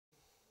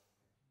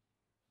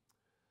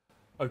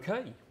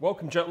Okay,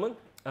 welcome gentlemen.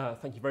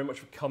 Thank you very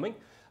much for coming.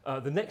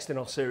 The next in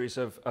our series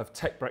of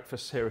tech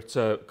breakfasts here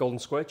at Golden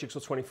Square, Jigsaw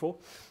 24.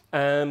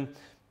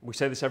 We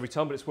say this every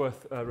time, but it's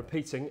worth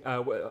repeating.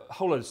 A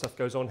whole load of stuff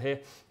goes on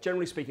here.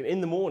 Generally speaking, in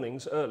the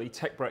mornings, early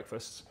tech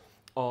breakfasts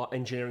are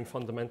engineering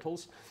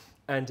fundamentals.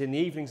 And in the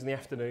evenings and the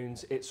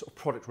afternoons, it's sort of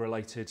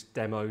product-related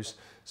demos.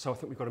 So I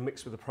think we've got a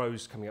mix with the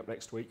pros coming up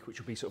next week, which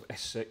will be sort of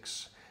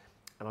S6.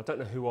 And I don't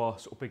know who our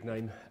sort of big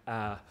name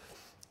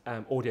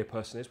audio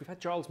person is. We've had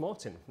Giles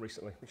Martin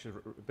recently, which is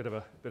a bit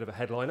of a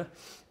headliner.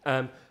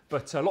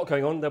 But a lot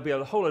going on. There'll be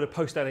a whole load of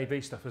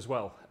post-NAB stuff as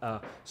well.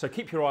 So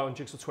keep your eye on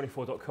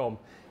jigsaw24.com.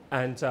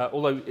 And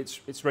although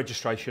it's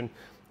registration,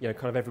 you know,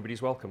 kind of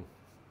everybody's welcome.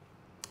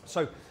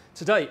 So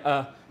today,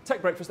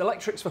 Tech Breakfast,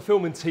 electrics for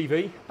film and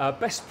TV,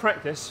 best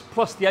practice,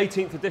 plus the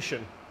 18th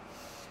edition.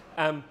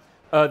 The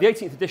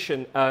 18th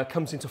edition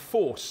comes into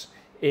force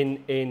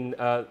in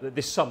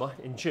this summer,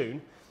 in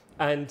June.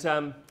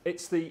 And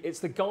it's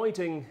the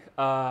guiding,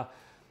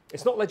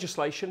 it's not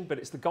legislation, but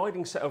it's the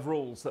guiding set of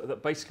rules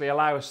that basically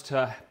allow us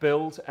to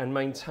build and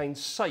maintain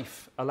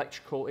safe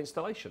electrical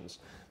installations.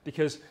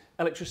 Because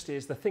electricity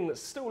is the thing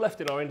that's still left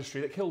in our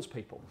industry that kills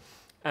people.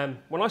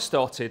 When I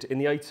started in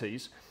the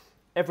 80s,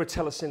 every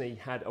telecine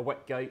had a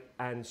wet gate,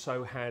 and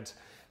so had,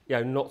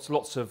 you know,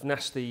 lots of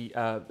nasty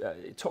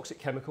toxic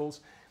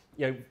chemicals.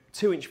 You know,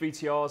 2-inch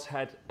VTRs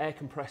had air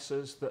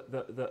compressors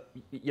that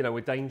you know,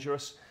 were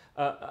dangerous.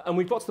 And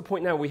we've got to the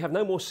point now where we have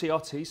no more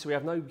CRT, so we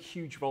have no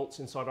huge volts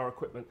inside our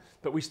equipment,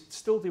 but we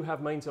still do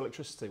have mains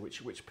electricity,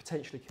 which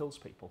potentially kills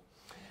people.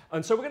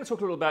 And so we're going to talk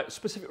a little about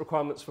specific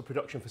requirements for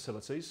production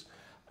facilities,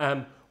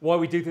 why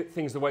we do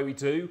things the way we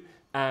do,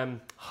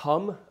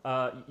 hum,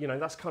 you know,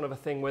 that's kind of a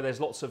thing where there's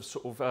lots of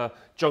sort of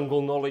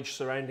jungle knowledge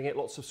surrounding it,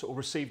 lots of sort of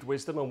received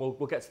wisdom, and we'll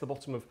get to the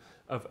bottom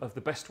of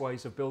the best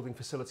ways of building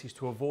facilities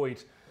to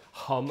avoid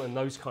hum and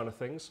those kind of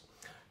things.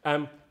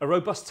 A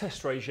robust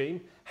test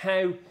regime,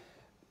 how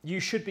you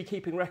should be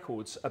keeping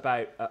records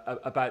about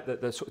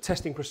the sort of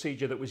testing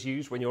procedure that was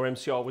used when your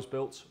MCR was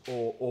built,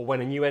 or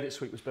when a new edit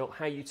suite was built,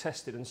 how you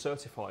tested and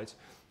certified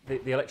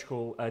the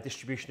electrical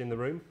distribution in the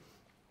room.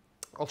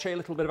 I'll show you a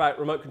little bit about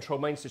remote control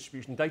mains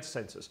distribution data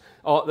centres.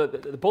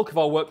 The bulk of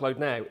our workload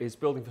now is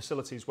building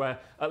facilities where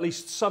at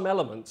least some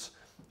element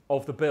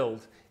of the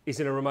build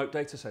is in a remote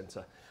data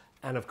centre.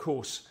 And of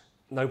course,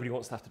 nobody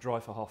wants to have to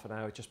drive for half an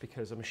hour just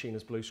because a machine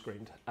is blue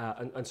screened.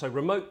 And so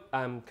remote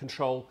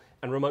control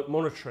and remote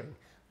monitoring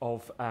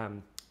of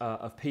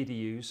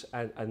PDUs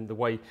and the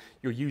way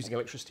you're using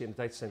electricity in the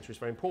data centre is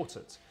very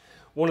important.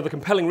 One of the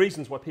compelling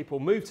reasons why people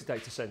move to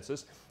data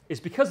centres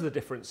is because of the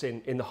difference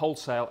in the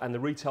wholesale and the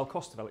retail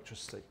cost of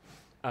electricity.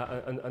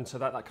 And so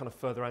that kind of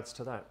further adds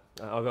to that.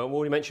 I've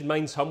already mentioned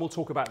mains hum. We'll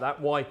talk about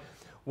that, why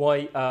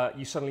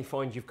you suddenly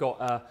find you've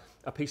got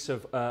a piece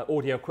of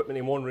audio equipment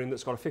in one room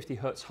that's got a 50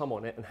 hertz hum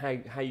on it, and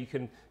how you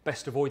can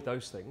best avoid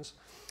those things.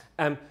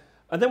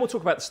 And then we'll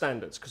talk about the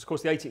standards, because of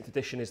course the 18th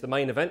edition is the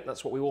main event.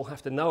 That's what we all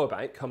have to know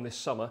about come this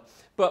summer.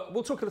 But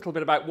we'll talk a little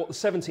bit about what the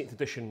 17th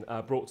edition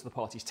brought to the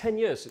parties. 10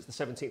 years since the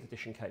 17th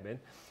edition came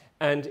in,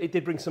 and it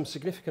did bring some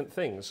significant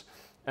things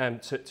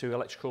to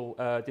electrical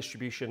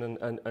distribution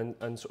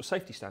and sort of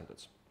safety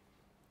standards.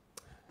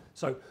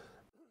 So,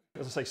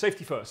 as I say,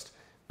 safety first.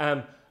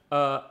 And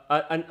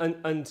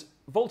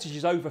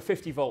voltages over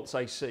 50 volts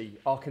AC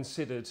are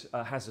considered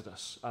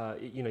hazardous.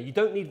 You know, you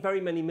don't need very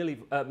many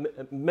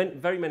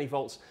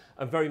volts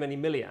and very many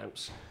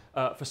milliamps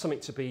for something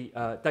to be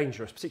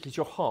dangerous, particularly to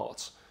your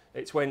heart.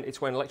 It's when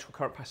electrical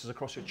current passes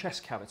across your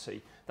chest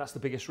cavity that's the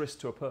biggest risk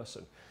to a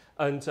person.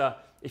 And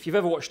if you've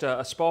ever watched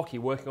a Sparky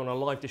working on a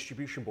live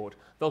distribution board,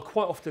 they'll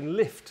quite often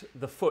lift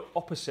the foot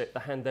opposite the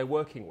hand they're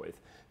working with,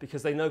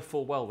 because they know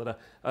full well that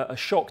a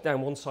shock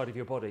down one side of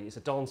your body is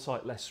a darn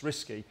sight less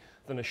risky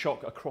than a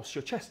shock across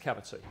your chest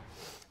cavity.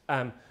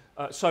 You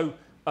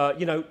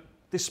know,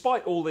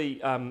 despite all the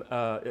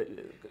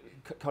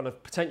kind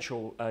of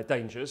potential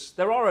dangers,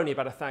 there are only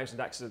about 1,000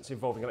 accidents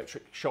involving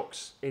electric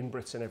shocks in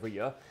Britain every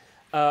year.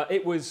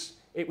 It was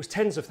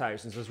tens of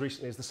thousands as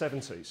recently as the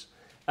 70s.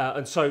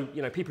 And so,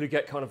 you know, people who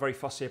get kind of very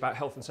fussy about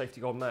health and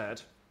safety gone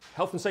mad,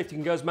 health and safety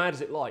can go as mad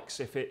as it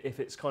likes if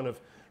it's kind of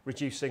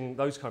reducing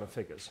those kind of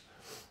figures.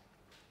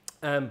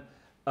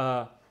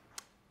 Blah,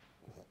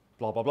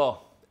 blah, blah.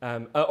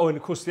 And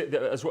of course,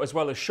 as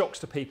well as shocks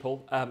to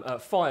people,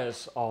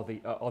 fires are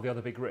the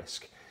other big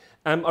risk.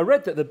 I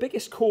read that the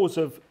biggest cause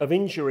of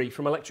injury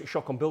from electric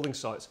shock on building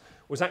sites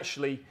was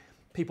actually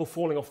people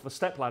falling off the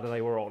stepladder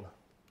they were on.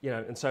 You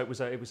know, and so it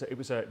was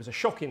a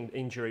shock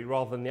injury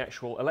rather than the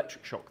actual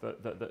electric shock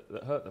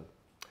that hurt them.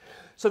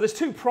 So there's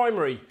two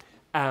primary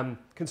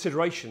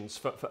considerations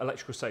for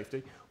electrical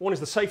safety. One is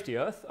the safety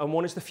earth, and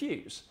one is the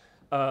fuse.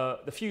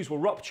 The fuse will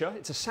rupture.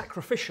 It's a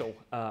sacrificial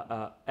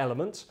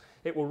element.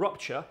 It will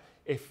rupture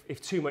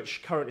if too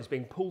much current is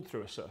being pulled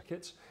through a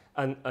circuit,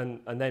 and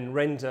then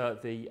render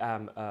the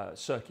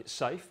circuit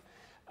safe.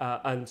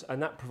 And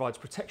that provides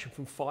protection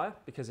from fire,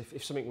 because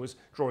if something was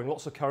drawing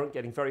lots of current,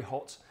 getting very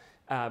hot,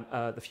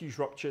 the fuse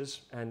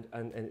ruptures and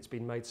it's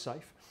been made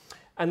safe.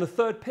 And the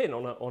third pin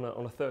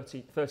on a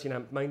 13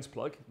 amp mains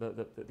plug,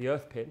 the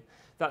earth pin,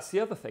 that's the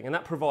other thing. And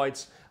that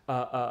provides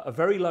a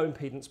very low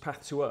impedance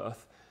path to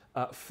earth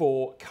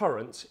for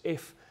current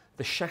if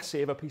the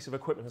chassis of a piece of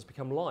equipment has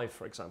become live,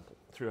 for example,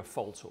 through a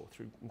fault or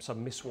through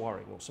some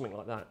miswiring or something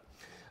like that.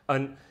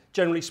 And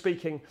generally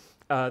speaking,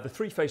 the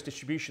three-phase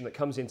distribution that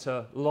comes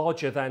into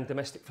larger than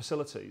domestic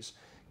facilities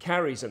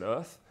carries an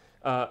earth.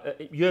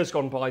 Years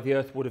gone by, the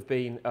earth would have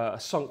been a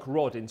sunk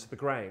rod into the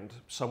ground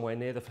somewhere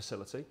near the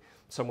facility,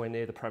 somewhere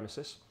near the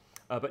premises.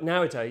 But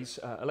nowadays,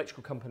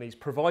 electrical companies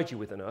provide you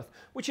with an earth,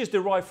 which is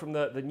derived from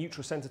the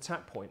neutral centre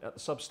tap point at the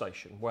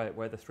substation,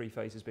 where the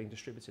three-phase is being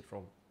distributed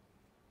from.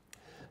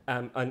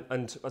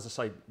 And as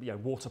I say,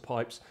 water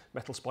pipes,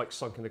 metal spikes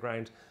sunk in the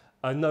ground,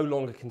 are no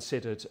longer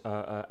considered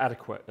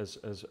adequate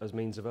as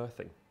means of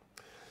earthing.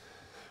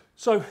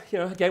 So,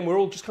 again, we're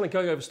all just kind of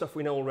going over stuff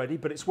we know already,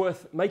 but it's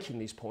worth making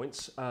these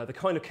points. The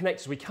kind of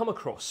connectors we come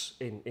across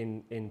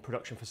in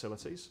production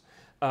facilities.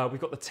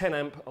 We've got the 10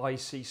 amp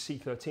IEC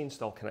C13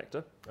 style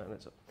connector, and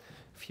there's a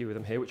few of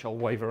them here which I'll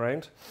wave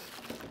around.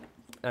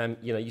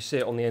 You see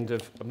it on the end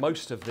of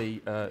most of the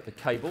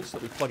cables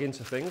that we plug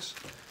into things.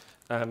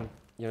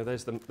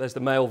 There's the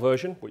male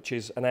version, which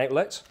is an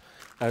outlet,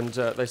 and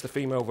there's the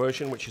female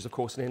version, which is of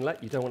course an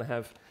inlet. You don't want to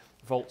have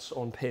volts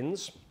on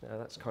pins.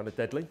 That's kind of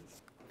deadly.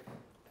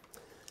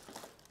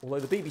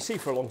 Although the BBC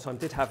for a long time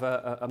did have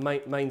a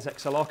mains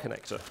XLR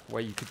connector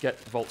where you could get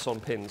volts on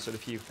pins, and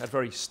if you had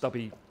very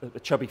stubby,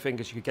 chubby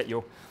fingers, you could get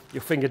your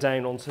finger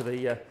down onto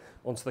the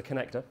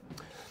connector.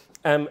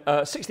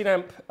 16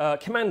 amp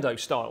commando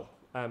style,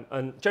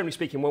 and generally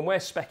speaking, when we're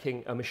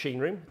speccing a machine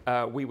room,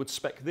 we would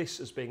spec this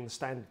as being the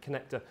standard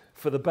connector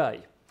for the bay.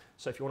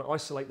 So if you want to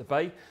isolate the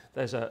bay,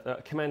 there's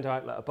a commando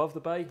outlet above the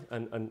bay,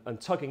 and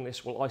tugging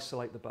this will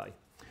isolate the bay.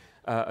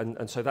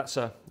 And so that's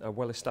a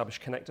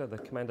well-established connector, the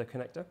commando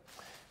connector.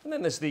 And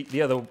then there's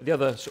the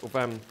other sort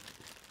of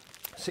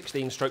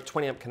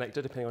 16/20 amp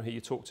connector, depending on who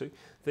you talk to.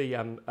 The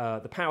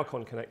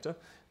PowerCon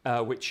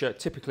connector, which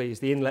typically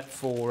is the inlet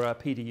for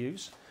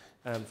PDUs,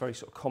 very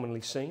sort of commonly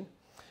seen.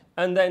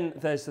 And then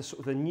there's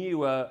the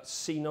newer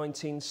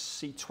C19,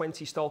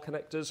 C20 style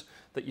connectors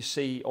that you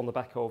see on the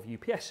back of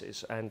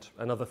UPSs and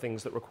other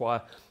things that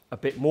require a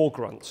bit more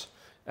grunt.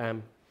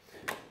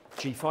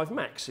 G5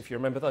 Max, if you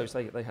remember those,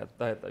 they had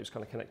those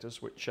kind of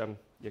connectors, which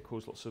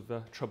cause lots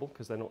of trouble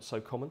because they're not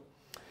so common.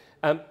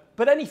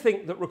 But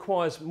anything that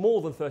requires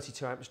more than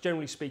 32 amps,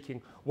 generally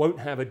speaking, won't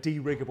have a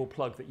de-riggable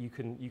plug that you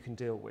can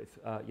deal with.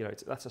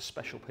 That's a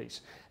special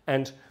piece.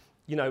 And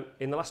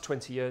in the last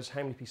 20 years,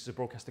 how many pieces of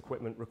broadcast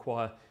equipment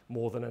require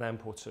more than an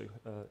amp or two?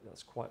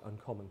 That's quite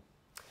uncommon.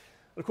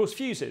 And of course,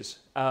 fuses.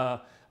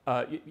 That's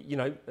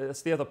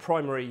the other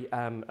primary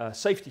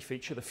safety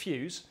feature, the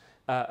fuse.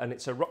 And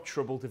it's a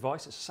rupturable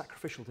device, it's a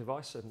sacrificial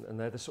device, and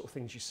they're the sort of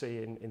things you see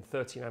in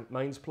 13 amp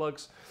mains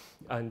plugs,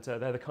 and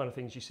they're the kind of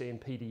things you see in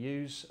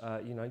PDUs,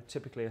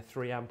 typically a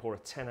 3 amp or a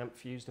 10 amp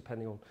fuse,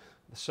 depending on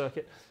the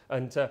circuit.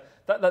 And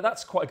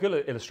that's quite a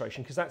good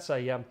illustration, because that's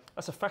a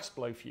fast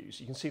blow fuse.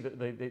 You can see that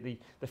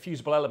the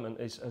fusible element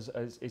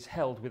is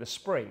held with a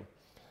spring,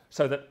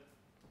 so that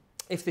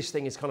if this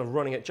thing is kind of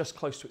running at just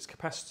close to its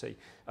capacity,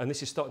 and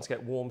this is starting to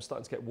get warm,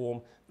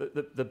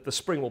 the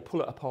spring will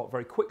pull it apart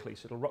very quickly,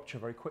 so it'll rupture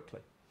very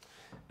quickly.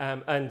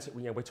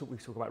 We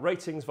talk about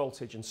ratings,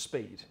 voltage, and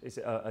speed. Is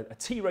it a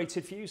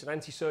T-rated fuse, an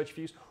anti-surge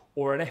fuse,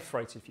 or an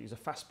F-rated fuse, a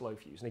fast blow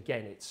fuse? And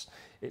again,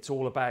 it's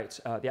all about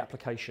the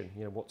application.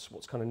 What's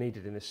kind of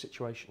needed in this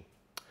situation.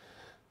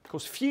 Of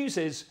course,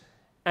 fuses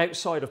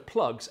outside of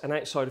plugs and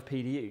outside of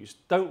PDUs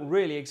don't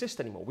really exist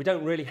anymore. We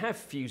don't really have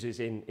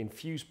fuses in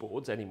fuse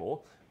boards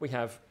anymore. We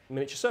have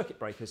miniature circuit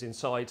breakers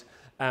inside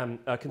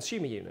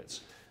consumer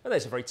units. And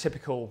there's a very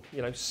typical,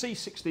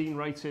 C16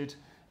 rated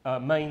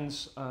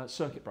mains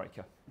circuit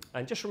breaker.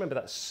 And just remember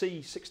that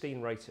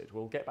C16 rated.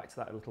 We'll get back to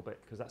that a little bit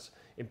because that's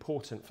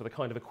important for the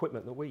kind of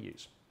equipment that we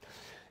use.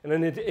 And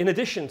then in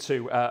addition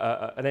to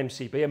an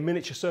MCB, a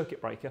miniature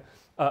circuit breaker,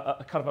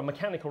 a kind of a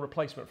mechanical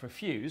replacement for a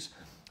fuse,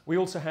 we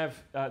also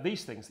have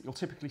these things that you'll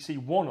typically see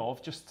one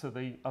of just to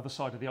the other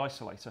side of the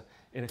isolator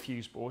in a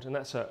fuse board, and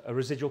that's a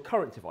residual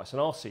current device, an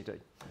RCD.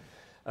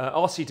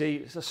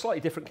 RCD is a slightly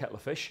different kettle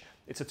of fish.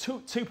 It's a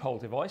two-pole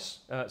device,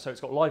 so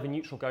it's got live and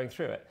neutral going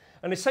through it.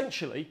 And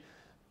essentially,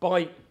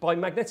 by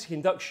magnetic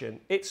induction,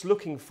 it's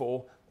looking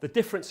for the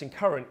difference in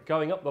current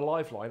going up the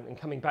live line and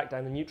coming back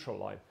down the neutral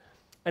line.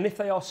 And if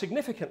they are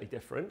significantly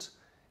different,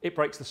 it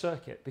breaks the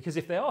circuit, because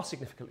if they are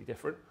significantly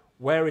different,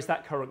 where is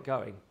that current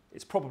going?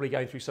 It's probably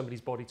going through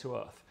somebody's body to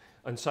earth.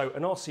 And so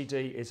an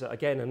RCD is,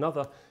 again,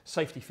 another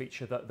safety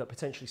feature that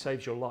potentially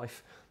saves your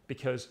life,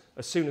 because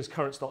as soon as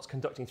current starts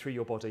conducting through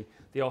your body,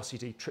 the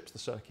RCD trips the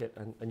circuit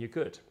and you're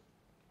good.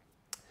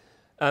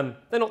 They're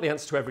not the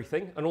answer to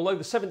everything, and although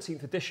the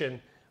 17th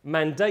edition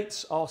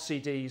mandates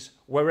RCDs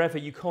wherever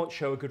you can't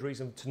show a good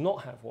reason to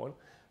not have one,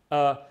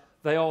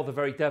 they are the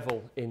very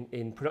devil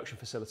in production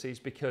facilities,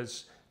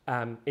 because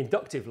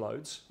inductive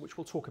loads, which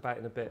we'll talk about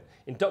in a bit,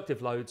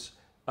 inductive loads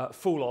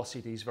fool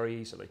RCDs very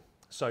easily.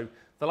 So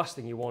the last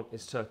thing you want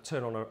is to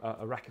turn on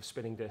a rack of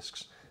spinning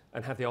discs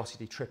and have the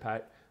RCD trip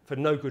out for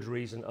no good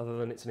reason other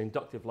than it's an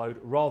inductive load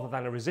rather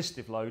than a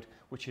resistive load,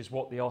 which is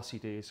what the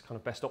RCD is kind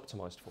of best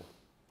optimized for.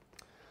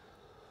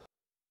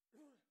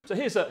 So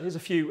here's a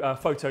few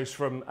photos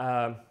from,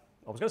 I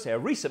was going to say a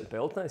recent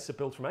build. No, it's a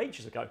build from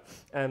ages ago.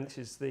 This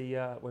is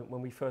the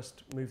when we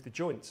first moved the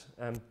joint.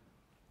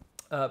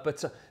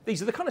 But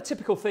these are the kind of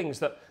typical things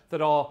that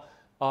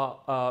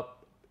are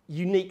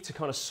unique to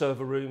kind of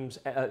server rooms,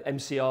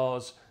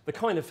 MCRs, the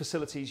kind of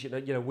facilities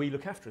we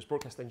look after as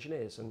broadcast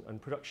engineers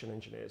and production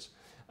engineers.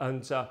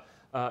 And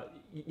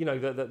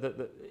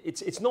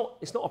it's not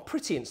a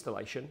pretty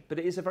installation, but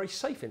it is a very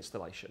safe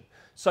installation.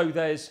 So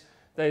there's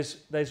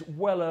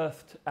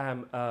well-earthed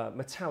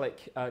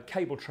metallic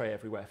cable tray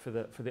everywhere for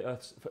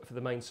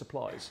the main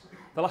supplies.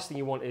 The last thing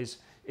you want is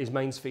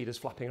mains feeders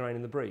flapping around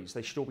in the breeze.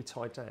 They should all be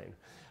tied down.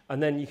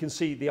 And then you can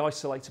see the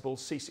isolatable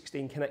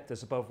C16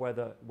 connectors above where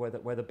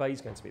the bay is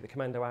going to be, the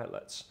commando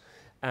outlets.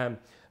 An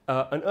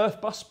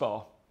earth bus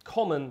bar,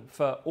 common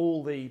for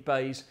all the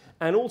bays,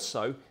 and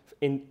also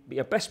in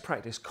best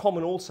practice,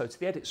 common also to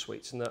the edit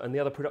suites and the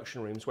other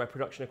production rooms where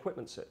production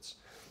equipment sits.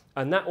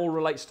 And that all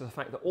relates to the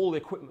fact that all the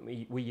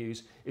equipment we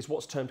use is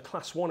what's termed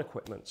Class 1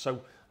 equipment.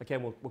 So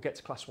again, we'll get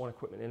to Class 1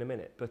 equipment in a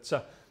minute. But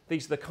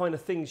these are the kind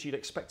of things you'd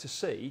expect to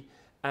see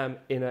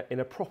in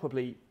a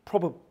properly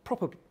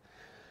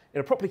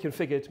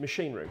configured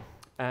machine room.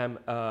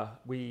 I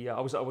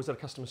was at a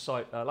customer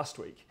site last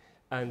week,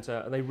 and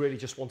they really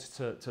just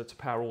wanted to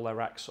power all their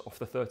racks off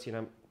the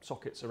 13-amp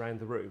sockets around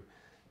the room,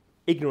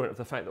 ignorant of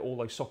the fact that all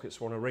those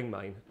sockets were on a ring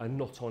main and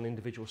not on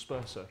individual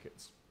spur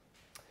circuits.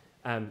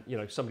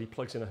 Somebody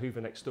plugs in a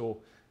Hoover next door,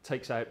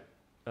 takes out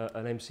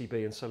an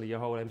MCB, and suddenly your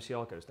whole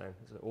MCR goes down.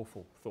 It's an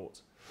awful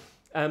thought.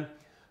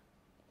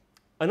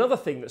 Another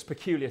thing that's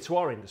peculiar to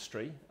our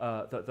industry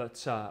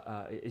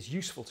that is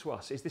useful to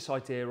us is this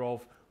idea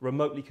of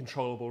remotely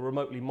controllable,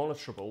 remotely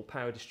monitorable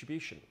power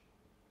distribution.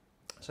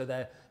 So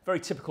they're very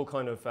typical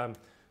kind of,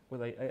 were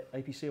they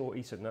APC or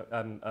Eaton?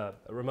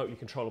 Remotely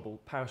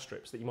controllable power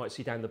strips that you might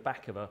see down the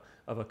back of a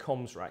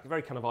comms rack, a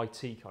very kind of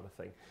IT kind of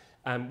thing.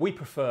 We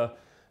prefer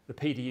the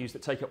PDUs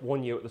that take up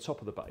 1 U at the top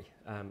of the bay,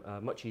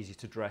 much easier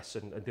to dress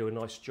and do a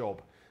nice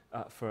job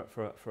for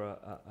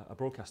a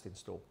broadcast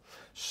install.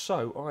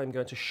 So I'm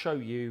going to show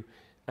you,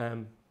 I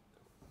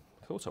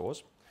thought I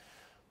was.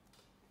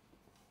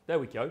 There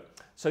we go.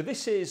 So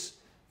this is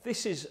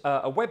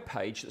a web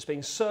page that's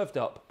being served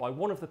up by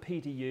one of the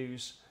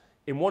PDUs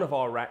in one of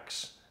our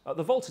racks at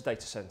the Volta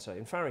data center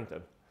in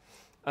Farringdon.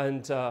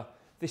 And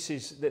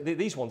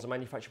these ones are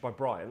manufactured by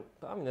Bryant,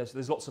 but I mean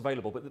there's lots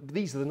available, but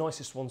these are the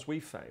nicest ones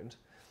we've found.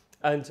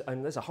 And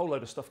there's a whole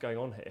load of stuff going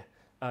on here.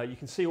 You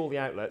can see all the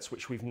outlets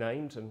which we've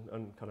named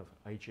and kind of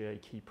AGA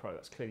Key Pro.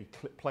 That's clearly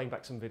playing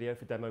back some video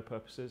for demo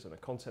purposes, and a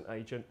content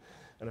agent,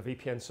 and a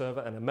VPN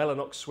server, and a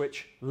Mellanox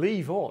switch.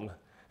 Leave on.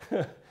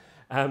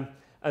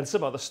 And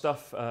some other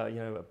stuff,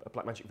 a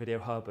Blackmagic Video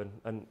Hub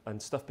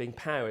and stuff being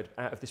powered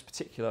out of this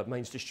particular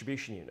mains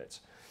distribution unit.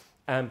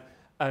 You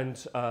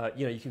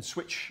can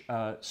switch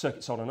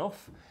circuits on and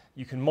off.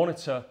 You can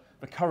monitor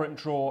the current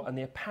draw and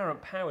the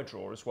apparent power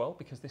draw as well,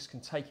 because this can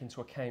take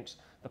into account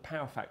the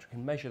power factor,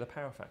 can measure the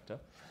power factor.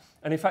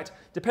 And in fact,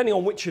 depending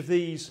on which of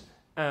these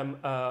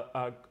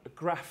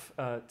graph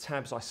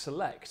tabs I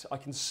select, I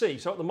can see.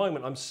 So at the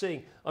moment, I'm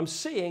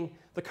seeing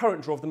the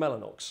current draw of the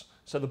Mellanox.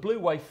 So the blue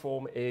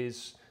waveform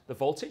is the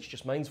voltage,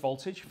 just mains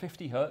voltage,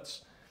 50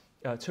 hertz,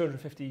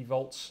 250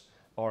 volts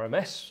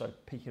RMS, so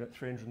peaking at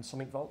 300 and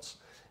something volts.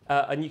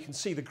 And you can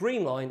see the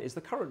green line is the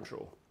current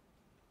draw.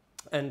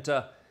 And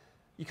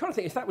you kind of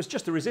think if that was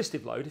just a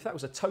resistive load, if that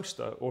was a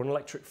toaster or an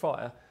electric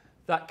fire,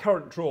 that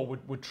current draw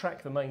would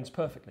track the mains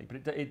perfectly,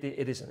 but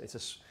it isn't.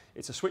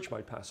 It's a switch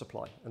mode power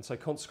supply, and so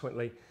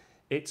consequently,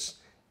 it's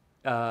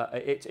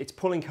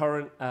pulling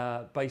current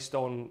based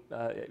on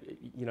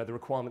the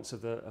requirements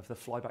of the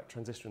flyback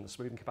transistor and the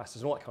smoothing capacitors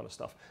and all that kind of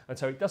stuff, and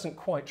so it doesn't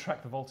quite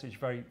track the voltage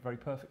very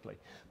perfectly.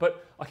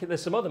 But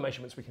there's some other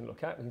measurements we can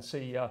look at. We can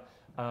see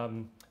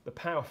the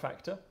power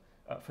factor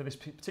for this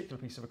particular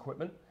piece of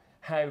equipment,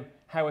 how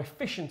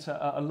efficient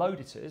a load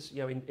it is.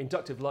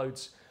 Inductive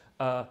loads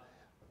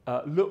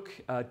look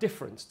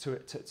different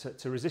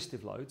to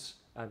resistive loads.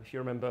 If you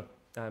remember,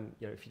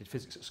 if you did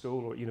physics at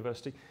school or at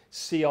university,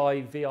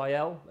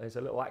 CIVIL is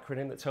a little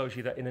acronym that tells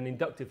you that in an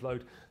inductive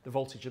load, the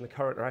voltage and the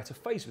current are out of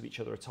phase with each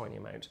other a tiny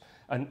amount.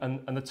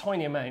 And the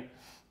tiny amount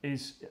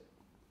is,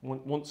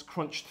 once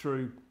crunched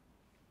through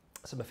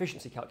some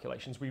efficiency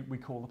calculations, we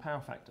call the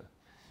power factor.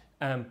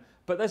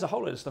 But there's a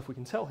whole load of stuff we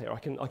can tell here. I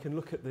can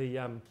look at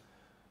the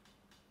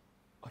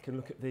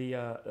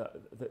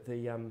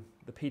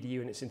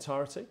PDU in its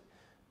entirety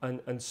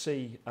and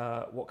see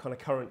what kind of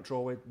current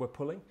draw we're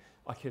pulling.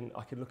 I can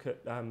look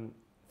at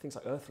things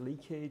like earth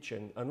leakage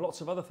and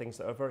lots of other things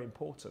that are very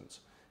important,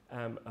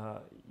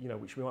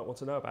 which we might want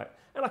to know about.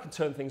 And I can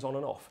turn things on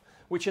and off,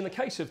 which in the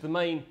case of the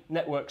main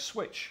network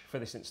switch for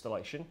this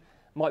installation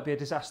might be a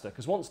disaster,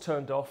 because once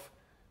turned off,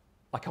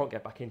 I can't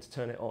get back in to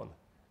turn it on.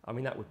 I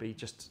mean, that would be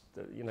just,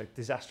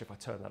 disaster if I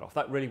turn that off.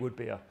 That really would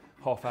be a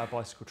half-hour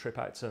bicycle trip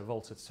out to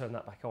Volta to turn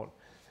that back on.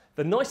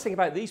 The nice thing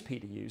about these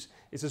PDUs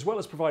is, as well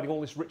as providing all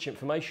this rich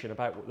information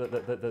about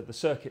the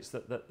circuits,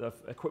 the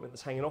equipment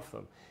that's hanging off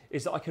them,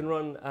 is that I can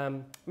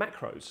run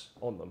macros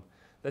on them.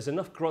 There's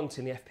enough grunt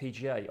in the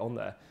FPGA on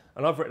there,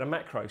 and I've written a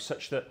macro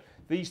such that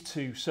these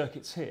two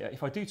circuits here,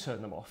 if I do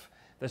turn them off,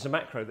 there's a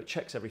macro that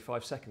checks every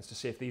 5 seconds to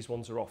see if these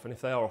ones are off, and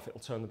if they are off, it'll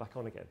turn them back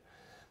on again.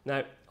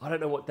 Now, I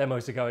don't know what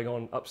demos are going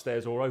on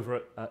upstairs or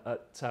over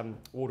at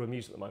Warder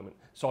Muse at the moment,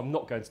 so I'm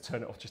not going to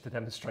turn it off just to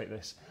demonstrate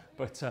this.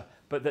 But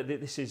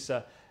this is,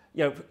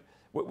 you know,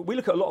 we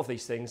look at a lot of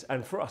these things,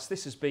 and for us,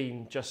 this has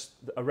been just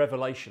a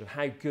revelation of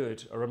how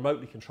good a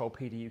remotely controlled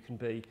PDU can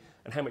be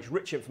and how much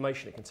rich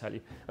information it can tell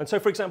you. And so,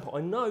 for example,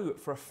 I know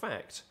for a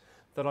fact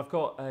that I've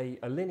got a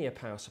linear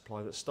power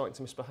supply that's starting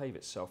to misbehave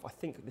itself. I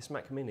think this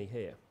Mac Mini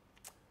here.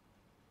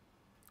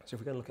 So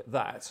if we're going to look at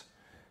that,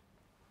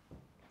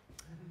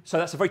 so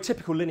that's a very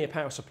typical linear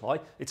power supply.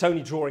 It's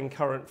only drawing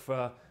current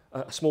for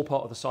a small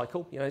part of the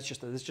cycle. You know,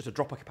 there's just a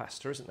dropper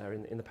capacitor, isn't there,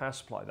 in the power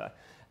supply there.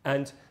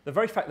 And the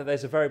very fact that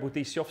there's a variable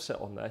DC offset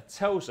on there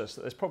tells us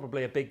that there's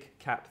probably a big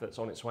cap that's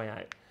on its way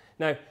out.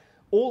 Now,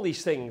 all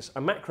these things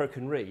a macro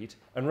can read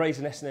and raise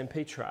an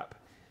SNMP trap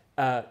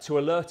to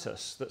alert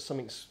us that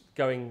something's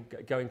going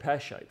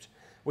pear-shaped.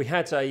 We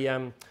had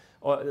the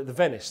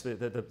Venice, the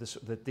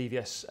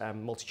DVS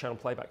multi-channel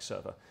playback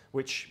server,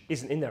 which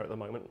isn't in there at the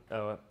moment.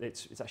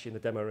 It's actually in the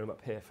demo room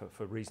up here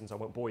for reasons I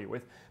won't bore you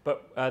with.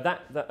 But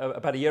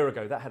about a year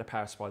ago, that had a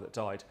power supply that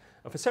died.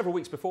 And for several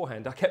weeks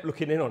beforehand, I kept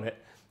looking in on it,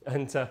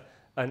 and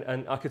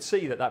I could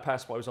see that power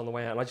supply was on the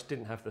way out, and I just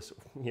didn't have this,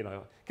 you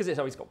know, because it's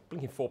always got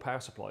blinking 4 power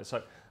supplies,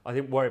 so I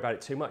didn't worry about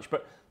it too much.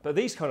 But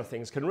these kind of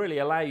things can really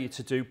allow you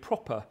to do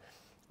proper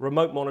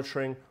remote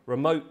monitoring,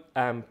 remote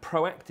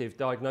proactive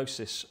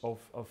diagnosis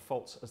of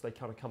faults as they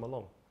kind of come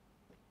along.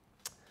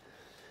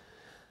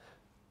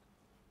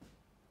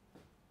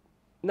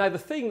 Now, the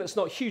thing that's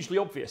not hugely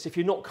obvious, if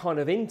you're not kind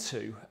of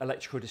into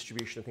electrical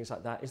distribution and things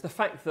like that, is the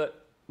fact that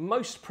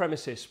most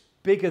premises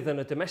bigger than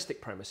a domestic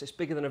premises,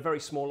 bigger than a very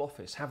small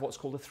office, have what's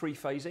called a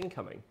 3-phase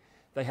incoming.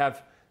 They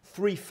have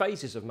 3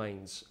 phases of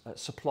mains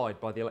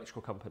supplied by the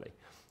electrical company.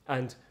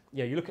 And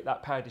you know, you look at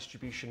that power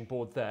distribution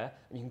board there,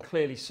 and you can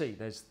clearly see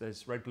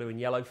there's red, blue, and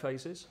yellow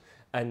phases.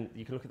 And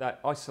you can look at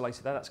that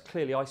isolated there. That's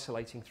clearly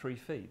isolating 3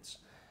 feeds.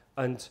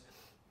 And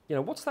you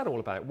know, what's that all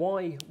about?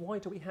 Why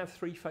do we have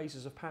 3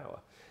 phases of power?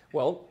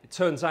 Well, it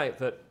turns out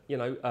that, you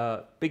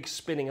know, big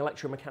spinning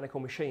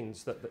electromechanical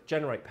machines that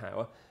generate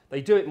power,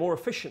 they do it more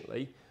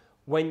efficiently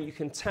when you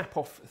can tap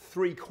off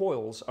 3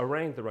 coils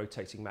around the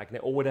rotating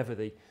magnet, or whatever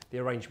the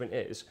arrangement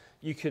is.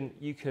 You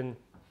can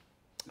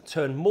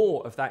turn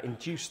more of that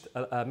induced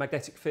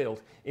magnetic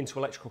field into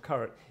electrical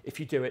current if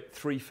you do it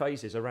 3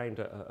 phases around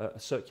a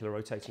circular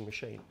rotating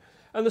machine.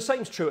 And the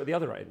same's true at the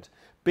other end.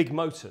 Big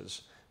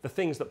motors, the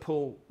things that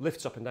pull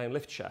lifts up and down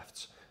lift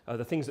shafts,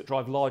 the things that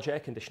drive large air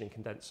conditioning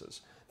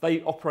condensers,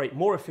 they operate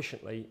more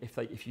efficiently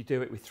if you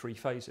do it with 3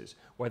 phases,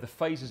 where the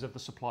phases of the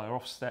supply are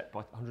offset by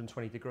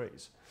 120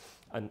 degrees.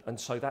 And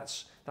so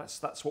that's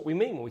what we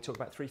mean when we talk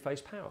about 3-phase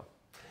power.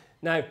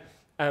 Now,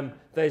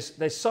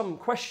 there's some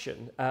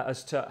question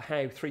as to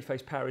how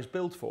 3-phase power is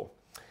billed for.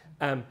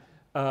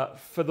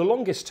 For the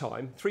longest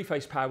time,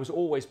 3-phase power was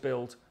always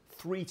billed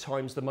 3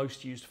 times the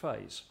most used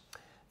phase.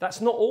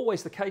 That's not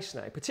always the case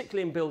now,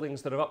 particularly in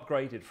buildings that have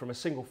upgraded from a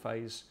single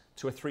phase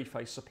to a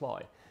 3-phase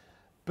supply.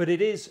 But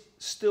it is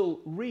still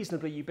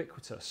reasonably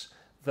ubiquitous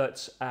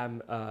that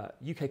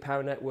UK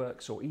Power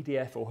Networks or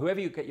EDF or whoever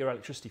you get your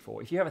electricity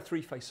for, if you have a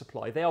 3-phase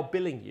supply, they are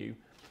billing you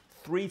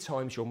 3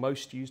 times your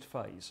most used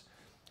phase.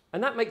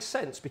 And that makes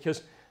sense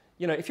because,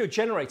 you know, if you're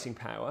generating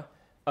power,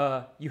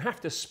 you have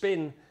to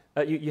spin,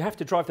 you have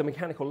to drive the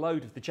mechanical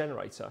load of the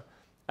generator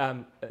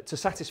to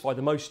satisfy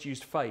the most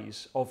used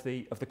phase of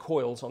the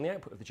coils on the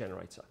output of the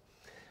generator.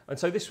 And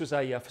so this was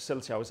a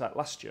facility I was at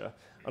last year,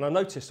 and I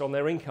noticed on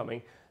their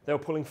incoming, they were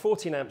pulling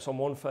 14 amps on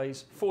one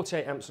phase,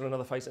 48 amps on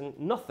another phase, and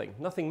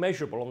nothing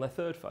measurable on their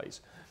 3rd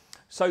phase.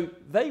 So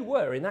they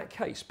were, in that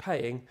case,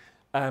 paying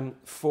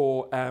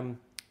for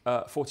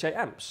 48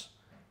 amps,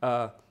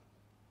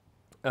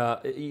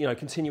 you know,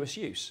 continuous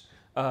use,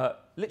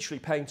 literally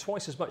paying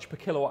twice as much per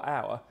kilowatt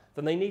hour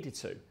than they needed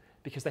to,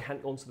 because they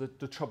hadn't gone to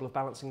the trouble of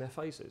balancing their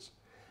phases.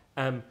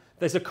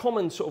 There's a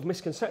common sort of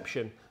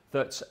misconception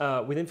that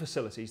within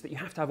facilities that you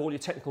have to have all your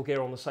technical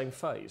gear on the same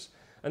phase.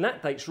 And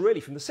that dates really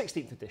from the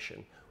 16th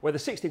edition, where the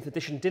 16th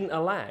edition didn't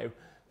allow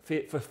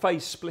for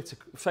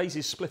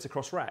phases split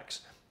across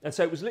racks. And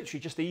so it was literally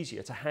just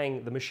easier to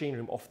hang the machine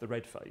room off the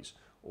red phase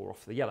or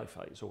off the yellow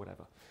phase or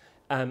whatever.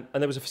 And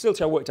there was a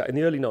facility I worked at in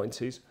the early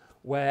 90s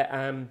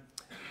where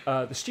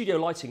the studio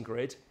lighting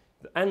grid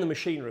and the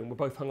machine room were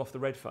both hung off the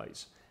red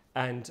phase.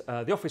 And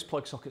the office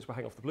plug sockets were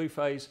hung off the blue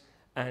phase,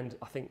 and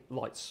I think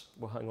lights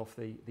were hung off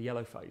the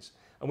yellow phase.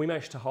 And we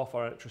managed to halve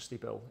our electricity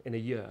bill in a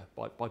year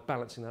by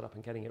balancing that up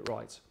and getting it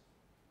right.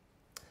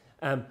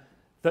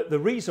 The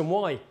reason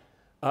why,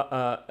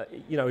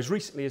 you know, as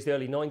recently as the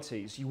early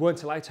 90s, you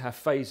weren't allowed to have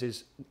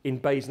phases in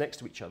bays next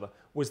to each other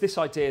was this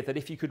idea that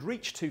if you could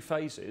reach 2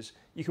 phases,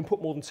 you can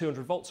put more than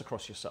 200 volts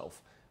across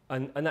yourself.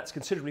 And that's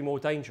considerably more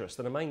dangerous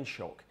than a mains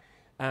shock.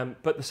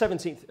 But the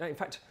 17th, in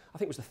fact, I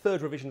think it was the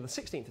third revision of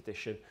the 16th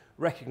edition,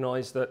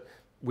 recognised that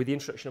with the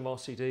introduction of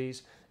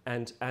RCDs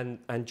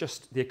and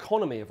just the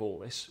economy of all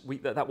this,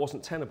 that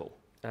wasn't tenable.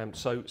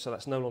 So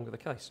that's no longer the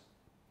case.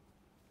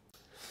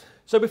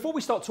 So before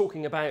we start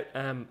talking about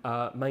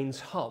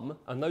mains hum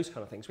and those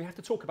kind of things, we have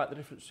to talk about the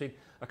difference between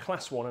a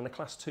Class 1 and a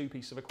Class 2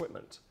 piece of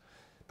equipment.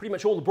 Pretty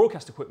much all the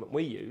broadcast equipment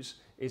we use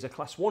is a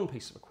Class 1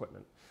 piece of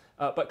equipment.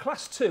 But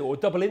Class 2, or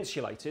double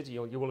insulated,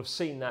 you will have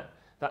seen that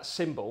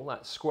symbol,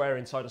 that square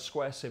inside a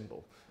square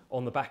symbol,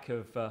 on the back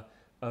of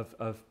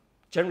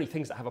generally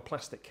things that have a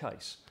plastic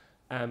case,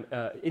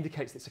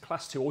 indicates that it's a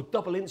Class 2 or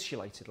double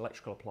insulated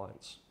electrical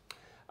appliance.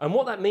 And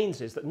what that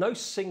means is that no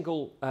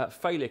single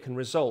failure can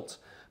result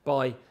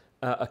by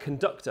a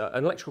conductor,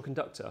 an electrical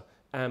conductor,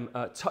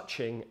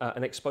 touching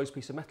an exposed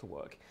piece of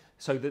metalwork.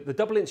 So the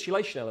double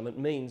insulation element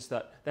means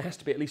that there has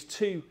to be at least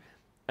two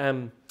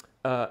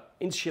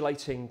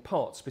insulating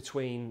parts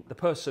between the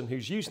person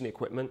who's using the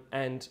equipment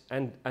and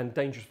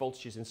dangerous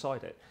voltages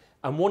inside it.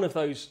 And one of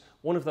those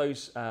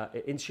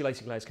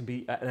insulating layers can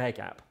be an air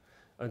gap.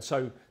 And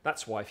so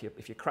that's why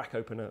if you crack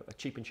open a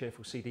cheap and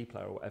cheerful CD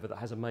player or whatever that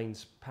has a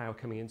mains power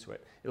coming into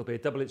it, it'll be a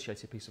double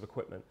insulated piece of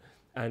equipment.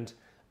 And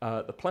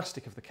the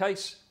plastic of the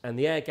case and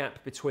the air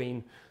gap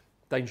between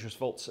dangerous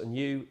volts and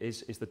you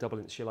is the double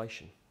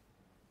insulation.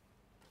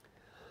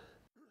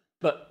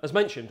 But as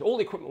mentioned, all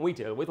the equipment we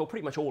deal with, or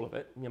pretty much all of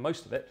it,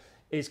 most of it,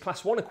 is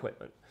Class 1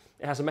 equipment.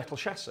 It has a metal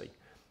chassis.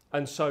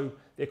 And so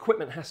the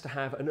equipment has to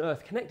have an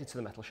earth connected to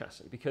the metal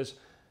chassis, because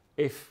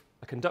if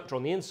a conductor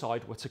on the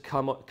inside were to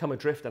come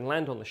adrift and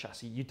land on the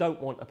chassis, you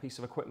don't want a piece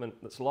of equipment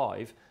that's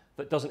live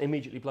that doesn't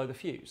immediately blow the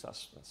fuse.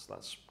 That's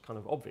kind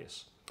of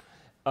obvious.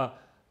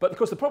 But of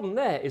course the problem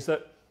there is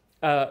that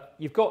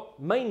you've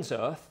got mains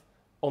earth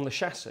on the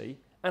chassis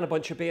and a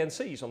bunch of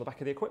BNCs on the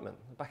back of the equipment,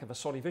 the back of a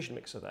Sony Vision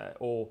mixer there,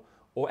 or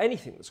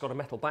anything that's got a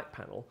metal back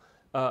panel,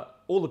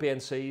 all the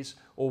BNCs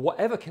or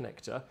whatever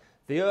connector,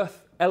 the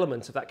earth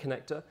element of that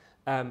connector,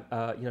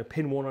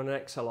 pin 1 on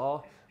an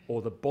XLR,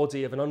 or the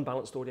body of an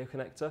unbalanced audio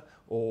connector,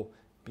 or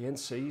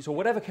BNCs, or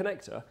whatever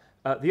connector,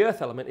 the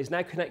earth element is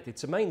now connected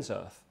to mains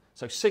earth.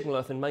 So signal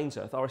earth and mains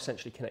earth are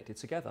essentially connected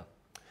together.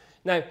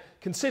 Now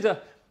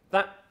consider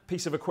that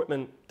piece of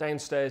equipment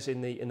downstairs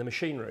in the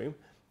machine room,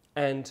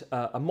 and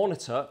a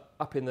monitor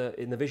up in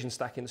the vision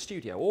stack in the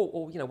studio,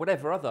 or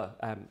whatever other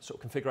sort of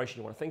configuration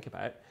you want to think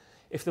about.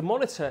 If the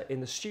monitor in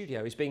the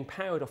studio is being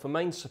powered off a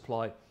mains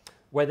supply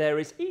where there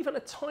is even a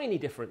tiny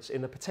difference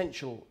in the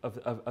potential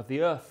of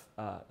the earth,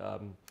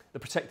 the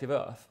protective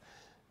earth,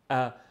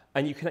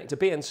 and you connect a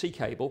BNC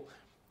cable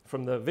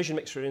from the vision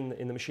mixer in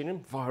the machine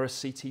room via a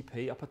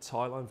CTP, up a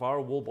tie line, via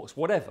a wall box,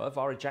 whatever,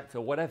 via a jack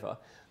fill, whatever,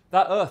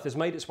 that earth has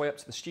made its way up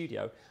to the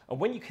studio, and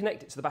when you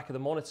connect it to the back of the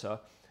monitor,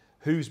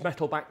 whose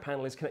metal back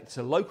panel is connected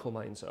to local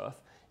mains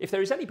earth, if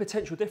there is any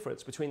potential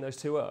difference between those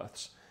two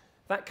earths,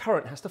 that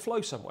current has to flow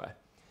somewhere.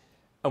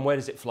 And where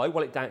does it flow?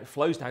 Well, it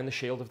flows down the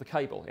shield of the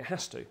cable. It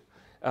has to.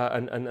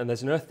 And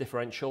there's an earth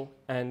differential,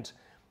 and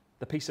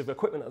the piece of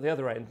equipment at the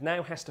other end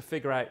now has to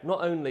figure out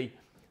not only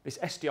this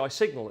SDI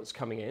signal that's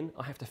coming in,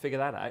 I have to figure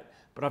that out,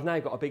 but I've now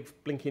got a big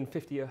blinking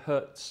 50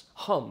 hertz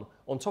hum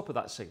on top of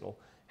that signal.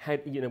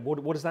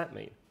 What does that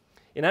mean?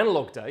 In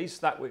analog days,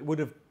 that would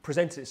have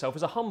presented itself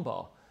as a hum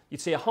bar. You'd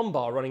see a hum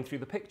bar running through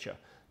the picture,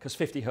 because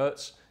 50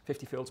 hertz,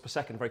 50 fields per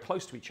second, very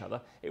close to each other.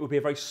 It would be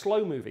a very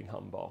slow-moving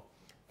hum bar,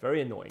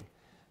 very annoying.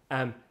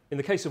 In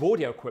the case of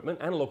audio equipment,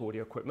 analog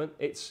audio equipment,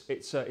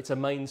 it's a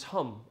mains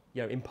hum,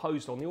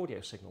 imposed on the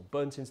audio signal,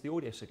 burnt into the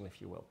audio signal,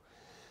 if you will.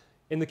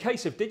 In the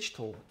case of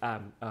digital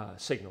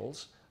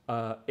signals,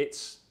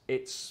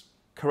 it's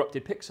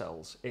corrupted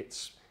pixels,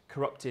 it's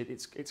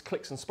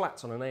clicks and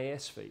splats on an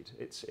AES feed,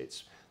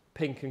 it's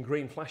pink and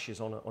green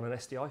flashes on an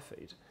SDI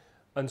feed,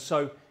 and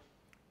so.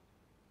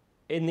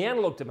 In the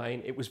analog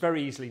domain, it was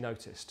very easily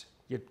noticed.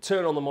 You'd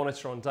turn on the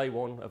monitor on day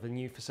one of a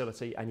new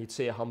facility and you'd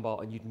see a hum bar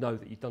and you'd know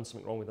that you'd done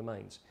something wrong with the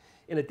mains.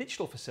 In a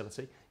digital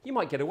facility, you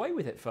might get away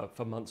with it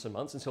for months and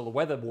months until the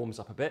weather warms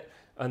up a bit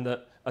and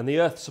the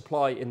earth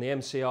supply in the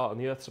MCR and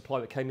the earth supply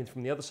that came in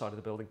from the other side of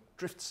the building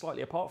drift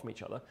slightly apart from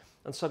each other,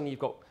 and suddenly you've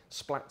got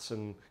splats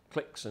and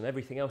clicks and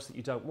everything else that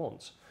you don't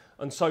want.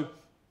 And so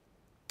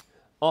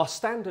our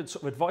standard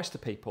sort of advice to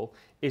people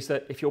is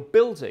that if you're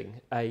building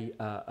a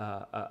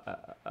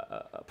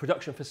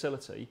production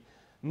facility,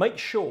 make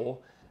sure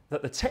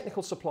that the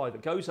technical supply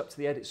that goes up to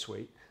the edit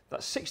suite,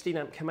 that 16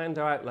 amp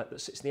commando outlet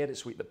that sits in the edit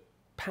suite that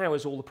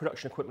powers all the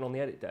production equipment on the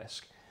edit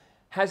desk,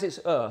 has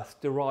its earth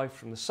derived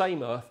from the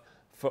same earth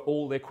for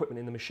all the equipment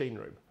in the machine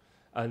room.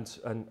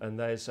 And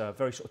there's a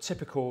very sort of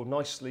typical,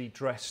 nicely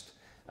dressed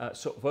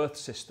sort of earth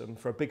system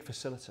for a big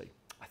facility.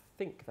 I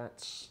think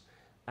that's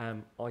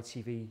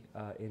ITV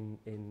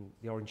in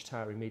the Orange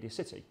Tower in Media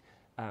City,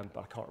 but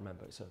I can't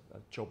remember. It's a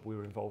job we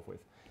were involved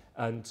with,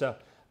 and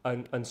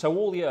so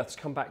all the earths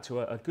come back to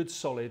a good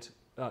solid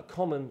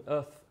common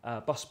earth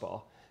bus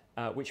bar,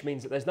 which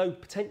means that there's no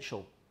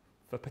potential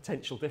for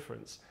potential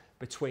difference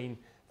between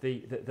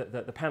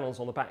the panels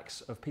on the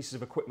backs of pieces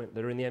of equipment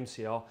that are in the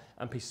MCR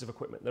and pieces of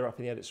equipment that are up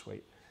in the edit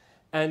suite.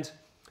 And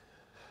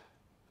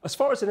As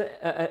far as an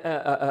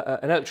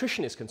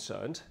electrician is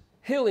concerned,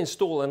 he'll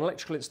install an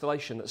electrical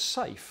installation that's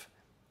safe.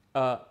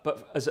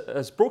 But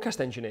as broadcast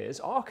engineers,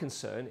 our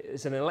concern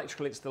is an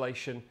electrical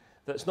installation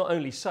that's not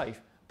only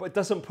safe, but it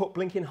doesn't put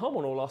blinking hum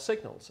on all our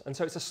signals. And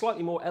so it's a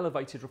slightly more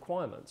elevated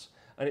requirement.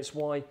 And it's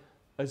why,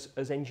 as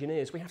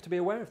engineers, we have to be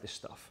aware of this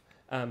stuff.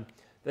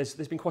 There's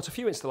been quite a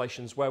few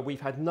installations where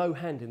we've had no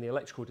hand in the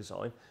electrical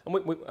design.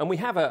 And we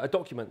have a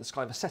document that's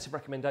kind of a set of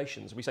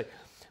recommendations. We say,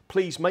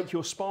 please make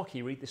your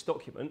Sparky read this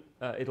document.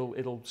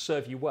 It'll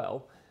serve you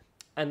well.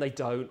 And they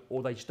don't,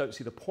 or they just don't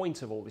see the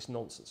point of all this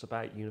nonsense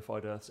about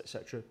unified earths,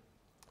 etc.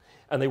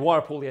 And they wire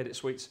up all the edit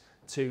suites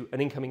to an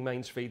incoming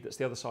mains feed that's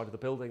the other side of the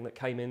building that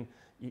came in,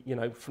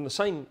 from the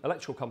same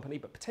electrical company,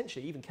 but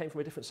potentially even came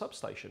from a different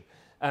substation,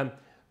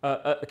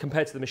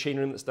 compared to the machine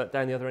room that's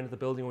down the other end of the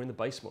building or in the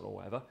basement or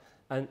whatever.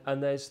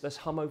 And there's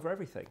hum over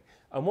everything.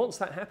 And once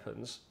that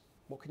happens,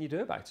 what can you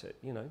do about it?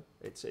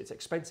 It's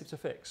expensive to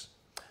fix.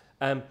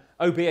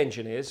 OB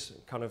engineers,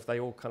 they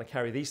all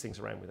carry these things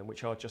around with them,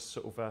 which are just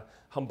sort of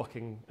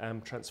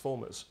humbucking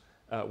transformers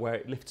where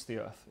it lifts the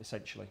earth,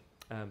 essentially.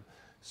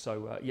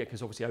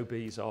 Because obviously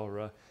OBs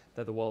are,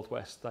 they're the Wild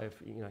West.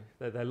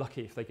 They're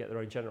lucky if they get their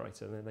own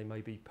generator, and then they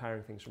may be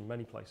powering things from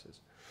many places.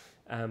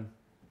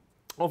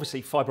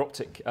 Obviously, fibre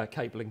optic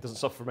cabling doesn't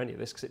suffer from any of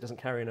this because it doesn't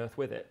carry an earth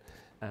with it.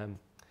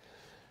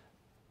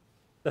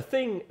 The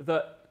thing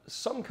that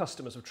some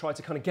customers have tried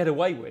to get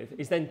away with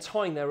is then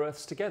tying their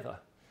earths together.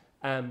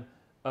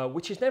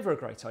 Which is never a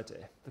great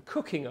idea. The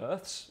cooking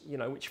earths,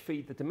 which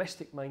feed the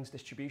domestic mains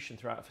distribution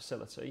throughout a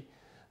facility,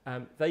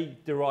 they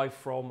derive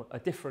from a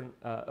different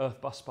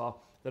earth bus bar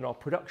than our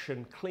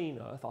production clean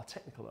earth, our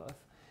technical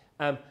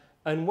earth.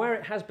 And where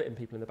it has bitten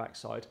people in the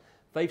backside,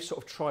 they've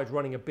sort of tried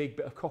running a big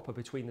bit of copper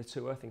between the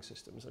two earthing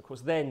systems. And of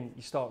course, then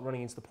you start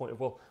running into the point of,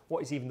 well,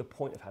 what is even the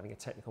point of having a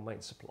technical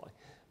mains supply?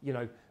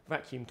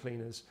 Vacuum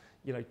cleaners,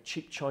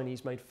 cheap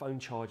Chinese-made phone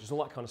chargers,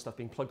 all that kind of stuff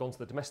being plugged onto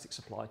the domestic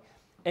supply.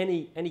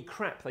 Any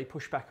crap they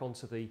push back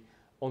onto the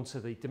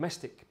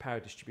domestic power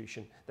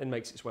distribution then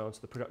makes its way onto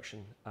the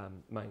production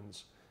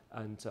mains,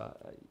 and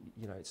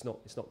it's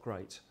not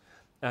great.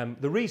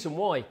 The reason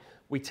why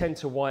we tend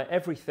to wire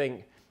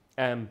everything,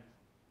 power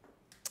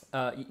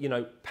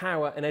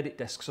and edit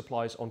desk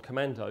supplies on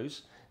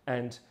commandos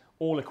and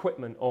all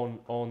equipment on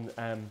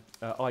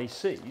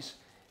IECs,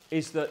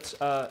 is that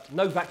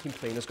no vacuum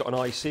cleaner's got an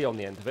IEC on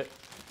the end of it.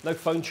 No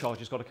phone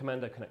charger's got a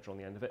commando connector on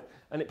the end of it,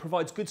 and it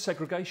provides good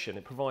segregation.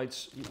 It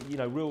provides,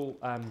 real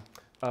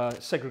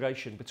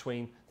segregation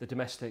between the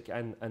domestic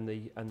and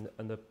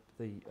the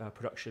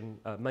production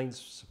mains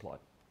supply.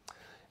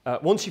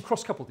 Once you've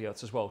cross-coupled the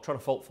earths as well, trying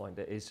to fault find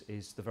it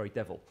is the very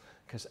devil,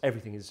 because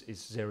everything is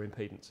zero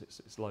impedance.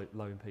 It's low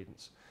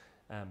impedance.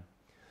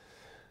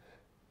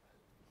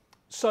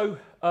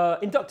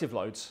 Inductive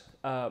loads.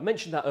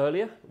 Mentioned that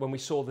earlier when we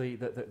saw the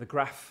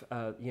graph,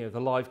 the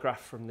live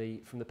graph from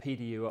the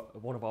PDU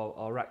at one of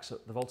our racks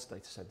at the Volta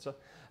data center.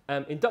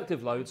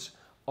 Inductive loads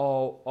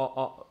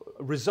are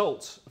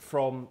results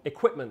from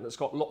equipment that's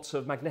got lots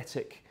of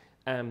magnetic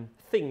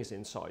things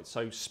inside.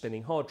 So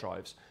spinning hard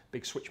drives,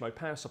 big switch mode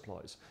power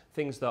supplies,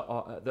 things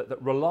that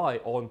rely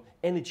on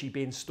energy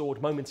being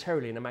stored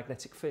momentarily in a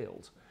magnetic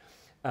field,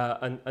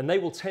 and they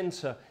will tend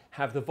to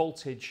have the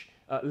voltage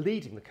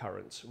leading the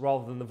current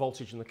rather than the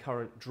voltage and the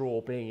current draw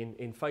being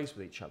in phase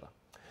with each other.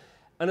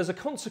 And as a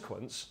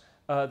consequence,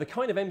 the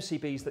kind of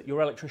MCBs that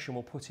your electrician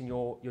will put in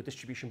your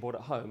distribution board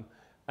at home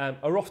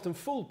are often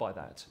fooled by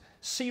that.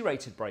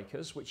 C-rated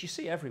breakers, which you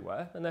see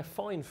everywhere, and they're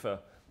fine for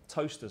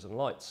toasters and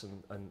lights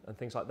and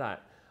things like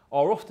that,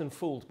 are often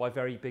fooled by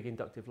very big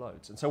inductive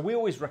loads. And so we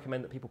always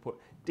recommend that people put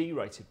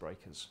D-rated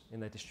breakers in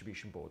their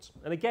distribution boards.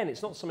 And again,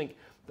 it's not something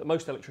that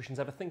most electricians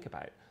ever think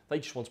about. They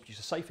just want to produce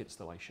a safe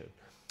installation,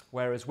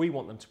 whereas we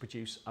want them to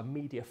produce a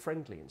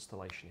media-friendly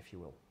installation, if you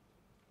will.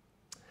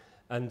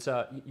 And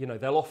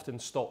they'll often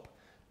stop.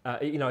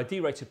 A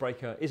D-rated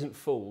breaker isn't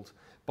fooled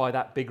by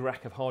that big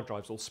rack of hard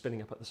drives all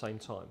spinning up at the same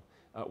time,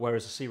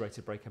 whereas a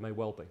C-rated breaker may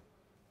well be.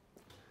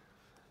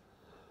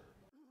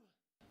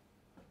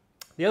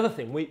 The other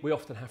thing we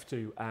often have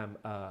to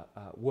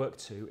work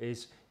to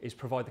is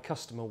provide the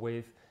customer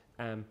with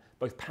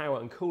both power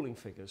and cooling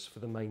figures for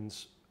the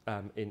mains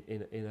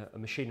in a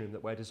machine room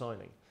that we're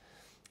designing.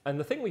 And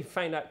the thing we've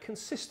found out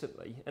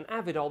consistently, and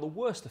Avid are the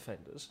worst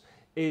offenders,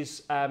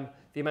 is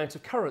the amount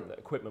of current that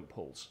equipment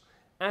pulls.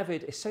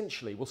 Avid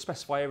essentially will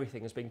specify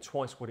everything as being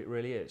twice what it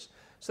really is.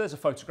 So there's a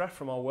photograph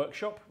from our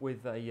workshop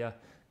with a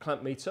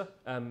clamp meter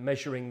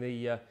measuring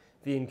the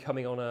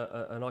incoming on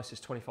an ISIS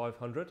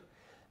 2500.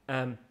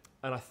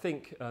 And I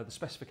think the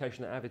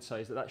specification that Avid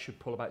says that should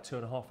pull about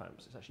 2.5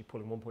 amps. It's actually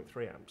pulling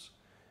 1.3 amps.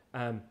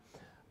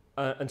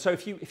 And so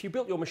if you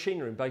built your machine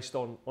room based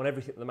on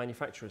everything that the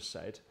manufacturers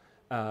said,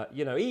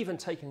 even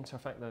taking into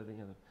effect the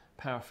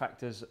power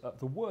factors at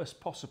the worst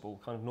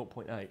possible kind of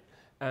 0.8,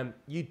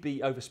 you'd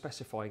be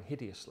over-specifying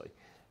hideously.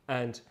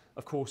 And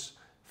of course,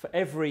 for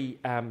every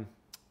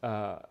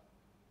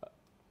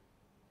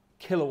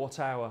kilowatt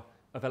hour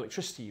of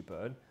electricity you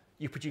burn,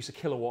 you produce a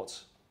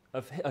kilowatt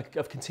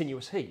of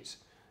continuous heat.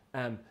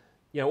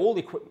 all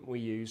the equipment we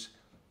use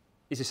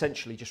is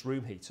essentially just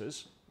room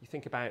heaters. You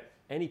think about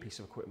any piece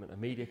of equipment, a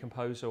media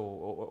composer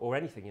or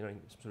anything,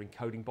 some sort of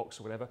encoding box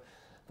or whatever,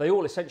 they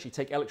all essentially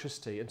take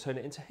electricity and turn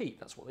it into heat.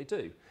 That's what they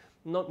do.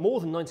 Not more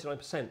than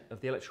 99%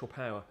 of the electrical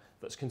power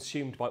that's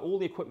consumed by all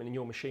the equipment in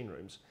your machine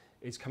rooms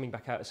is coming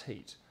back out as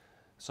heat.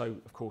 So,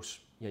 of course,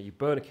 you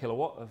burn a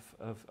kilowatt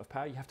of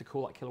power, you have to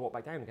cool that kilowatt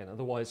back down again.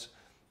 Otherwise,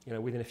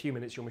 within a few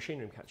minutes, your machine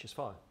room catches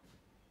fire.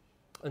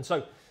 And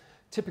so,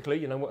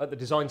 typically, at the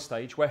design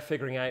stage, we're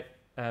figuring out,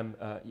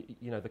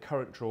 the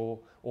current draw,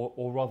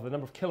 or rather the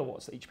number of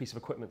kilowatts that each piece of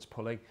equipment's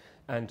pulling,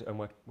 and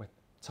we're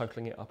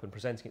totaling it up and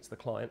presenting it to the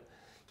client.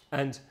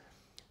 And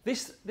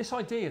this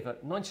idea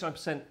that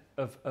 99%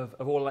 of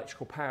all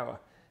electrical power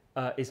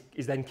is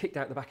then kicked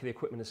out the back of the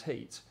equipment as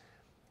heat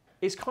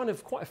is kind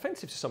of quite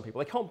offensive to some people.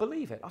 They can't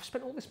believe it. I've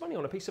spent all this money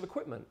on a piece of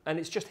equipment and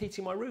it's just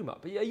heating my room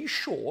up. But are you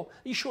sure?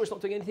 Are you sure it's not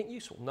doing anything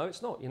useful? No,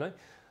 it's not.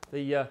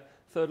 The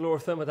third law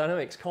of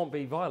thermodynamics can't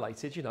be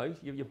violated.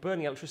 You're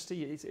burning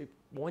electricity, it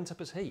winds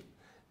up as heat.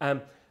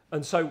 And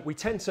so we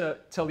tend to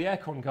tell the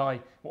aircon guy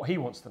what he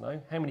wants to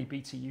know, how many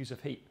BTUs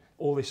of heat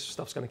all this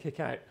stuff's going to kick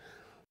out.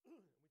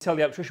 Tell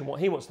the electrician what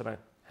he wants to know,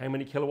 how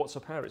many kilowatts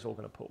of power it's all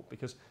going to pull,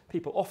 because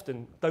people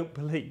often don't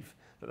believe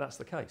that that's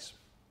the case.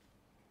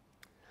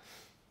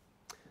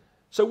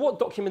 So what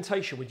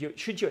documentation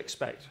should you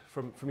expect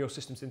from your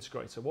systems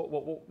integrator?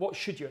 What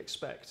should you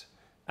expect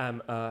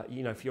for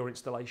your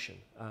installation?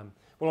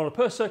 Well, on a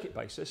per circuit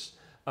basis,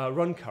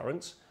 run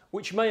current,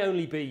 which may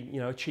only be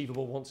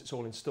achievable once it's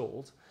all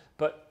installed,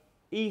 but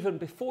even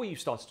before you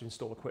started to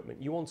install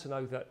equipment, you want to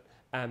know that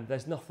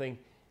there's nothing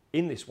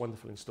in this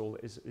wonderful install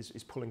that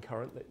is pulling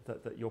current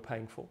that you're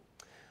paying for.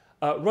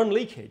 Run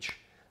leakage,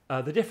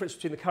 the difference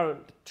between the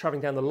current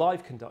travelling down the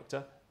live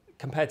conductor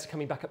compared to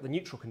coming back up the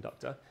neutral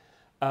conductor,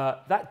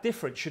 that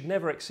difference should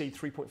never exceed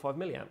 3.5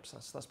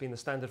 milliamps. That's been the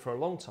standard for a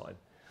long time.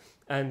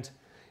 And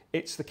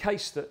it's the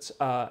case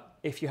that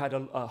if you had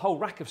a whole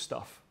rack of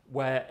stuff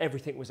where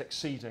everything was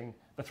exceeding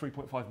the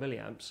 3.5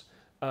 milliamps,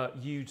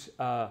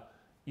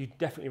 you'd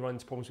definitely run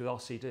into problems with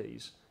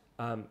RCDs.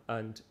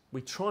 And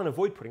we try and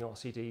avoid putting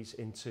RCDs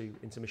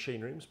into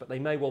machine rooms, but they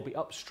may well be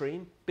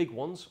upstream, big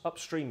ones,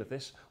 upstream of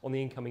this on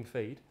the incoming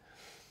feed.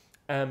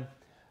 And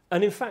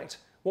in fact,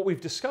 what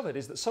we've discovered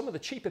is that some of the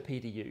cheaper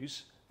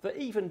PDUs that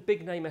even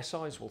big name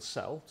SIs will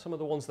sell, some of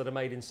the ones that are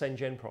made in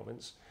Shenzhen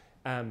province,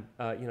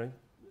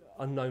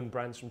 unknown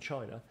brands from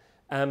China,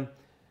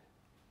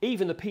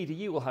 even the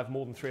PDU will have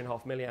more than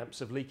 3.5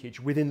 milliamps of leakage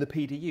within the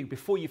PDU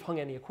before you've hung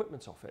any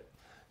equipment off it.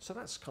 So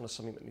that's kind of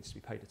something that needs to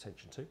be paid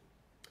attention to.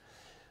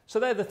 So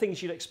they're the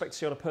things you'd expect to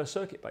see on a per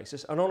circuit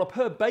basis. And on a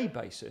per bay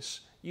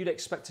basis, you'd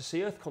expect to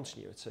see earth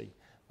continuity,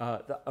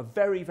 a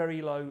very,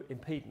 very low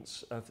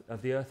impedance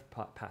of the earth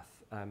path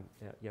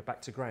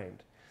back to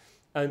ground.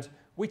 And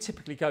we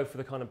typically go for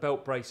the kind of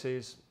belt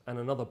braces and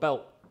another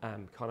belt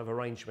kind of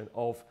arrangement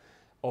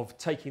of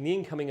taking the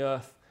incoming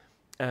earth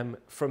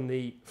from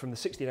the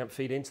 16 amp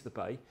feed into the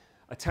bay,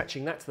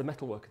 attaching that to the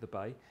metalwork of the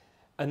bay,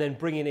 and then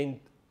bringing in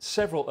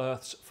several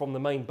earths from the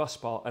main bus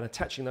bar and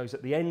attaching those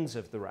at the ends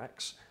of the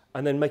racks,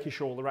 and then making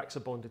sure all the racks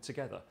are bonded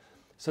together.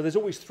 So there's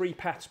always 3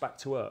 paths back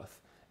to earth,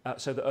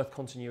 so that earth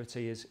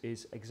continuity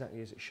is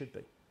exactly as it should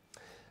be.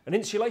 An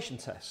insulation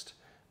test.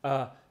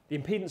 The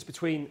impedance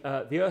between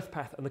the earth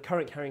path and the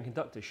current carrying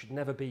conductor should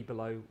never be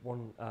below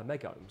 1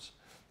 megohms.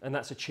 And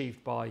that's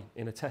achieved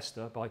in a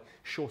tester by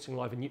shorting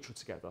live and neutral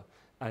together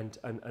and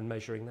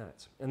measuring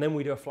that. And then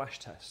we do a flash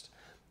test.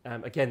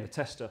 Again, the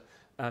tester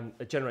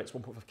generates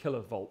 1.5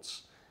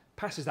 kilovolts,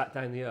 passes that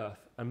down the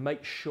earth and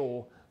makes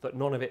sure that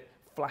none of it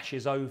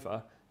flashes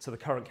over to the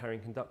current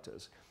carrying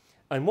conductors.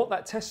 And what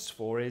that tests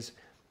for is,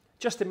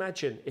 just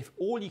imagine if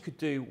all you could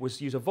do was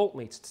use a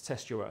voltmeter to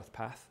test your earth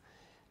path,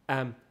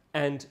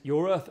 and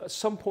your earth at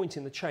some point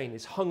in the chain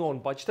is hung on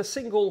by just a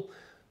single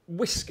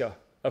whisker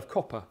of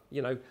copper.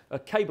 A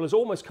cable has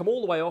almost come all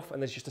the way off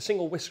and there's just a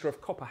single whisker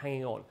of copper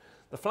hanging on.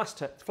 The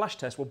flash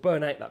test will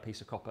burn out that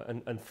piece of copper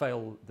and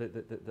fail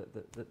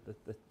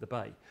the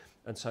bay.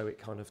 And so it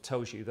kind of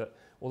tells you that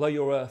although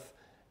your earth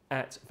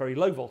at very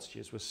low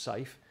voltages was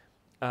safe,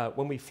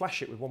 when we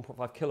flash it with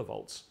 1.5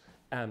 kilovolts,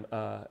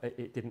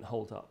 it didn't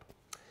hold up.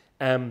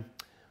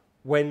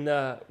 When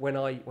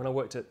I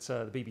worked at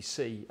the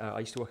BBC, I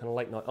used to work on a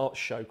late night arts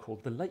show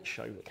called The Late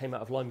Show that came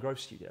out of Lime Grove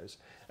Studios.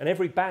 And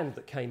every band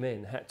that came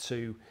in had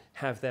to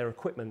have their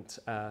equipment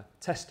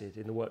tested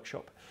in the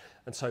workshop.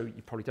 And so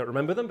you probably don't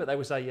remember them, but there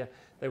was a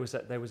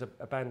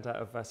band out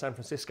of San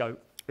Francisco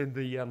in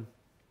the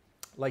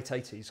late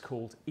 80s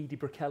called Edie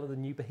Brickell and the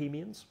New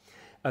Bohemians.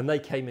 And they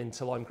came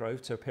into Lime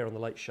Grove to appear on The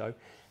Late Show.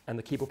 And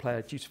the keyboard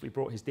player dutifully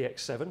brought his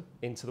DX7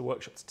 into the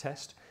workshop to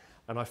test.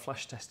 And I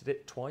flash tested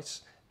it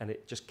twice, and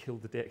it just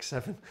killed the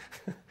DX7.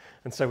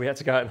 And so we had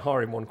to go out and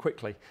hire him one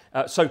quickly.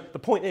 So the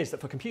point is that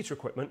for computer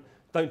equipment,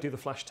 don't do the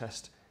flash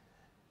test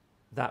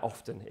that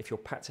often if you're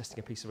pat testing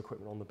a piece of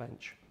equipment on the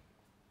bench.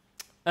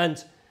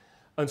 And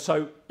And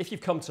so if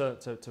you've come to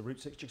Route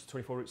 6, Jigsaw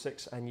 24 Route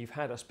 6, and you've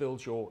had us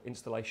build your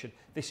installation,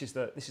 this is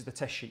the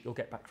test sheet you'll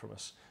get back from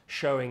us,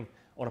 showing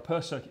on a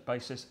per circuit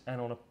basis and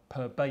on a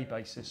per bay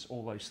basis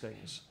all those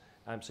things.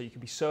 So you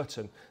can be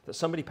certain that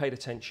somebody paid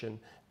attention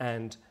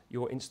and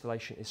your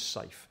installation is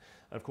safe.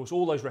 And of course,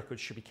 all those records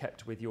should be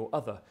kept with your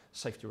other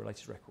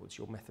safety-related records,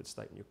 your method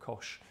statement, your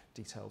COSH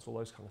details, all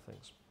those kind of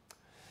things.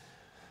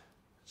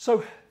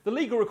 So the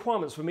legal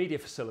requirements for media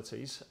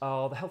facilities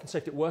are the Health and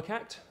Safety at Work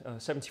Act,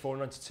 74 and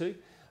 92,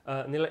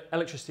 and the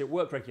Electricity at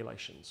Work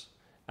Regulations,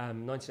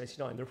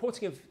 1989. The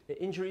Reporting of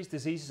Injuries,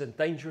 Diseases and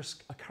Dangerous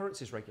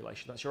Occurrences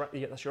Regulation, that's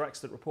your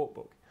accident report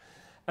book.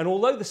 And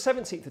although the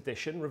 17th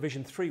edition,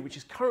 revision 3, which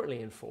is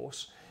currently in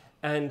force,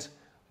 and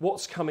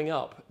what's coming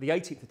up, the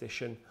 18th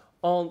edition,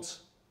 aren't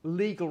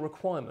legal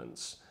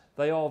requirements,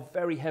 they are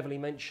very heavily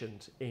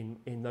mentioned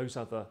in those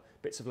other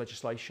bits of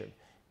legislation.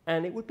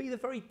 And it would be the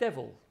very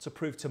devil to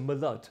prove to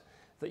Malud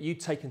that you'd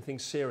taken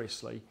things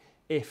seriously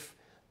if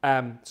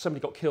somebody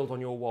got killed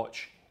on your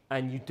watch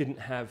and you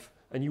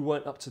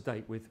weren't up to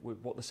date with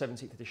what the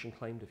 17th edition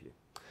claimed of you.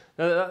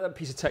 Now, that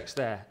piece of text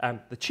there,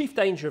 the chief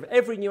danger of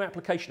every new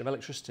application of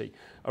electricity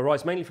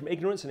arises mainly from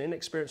ignorance and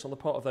inexperience on the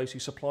part of those who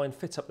supply and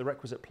fit up the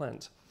requisite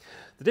plant.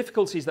 The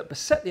difficulties that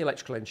beset the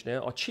electrical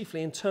engineer are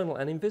chiefly internal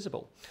and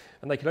invisible,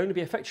 and they can only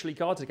be effectually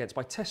guarded against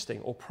by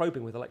testing or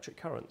probing with electric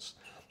currents.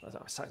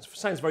 That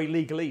sounds very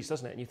legalese,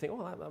 doesn't it? And you think,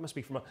 oh, that must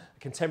be from a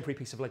contemporary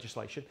piece of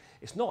legislation.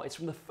 It's not. It's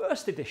from the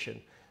first edition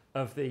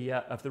of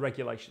the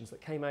regulations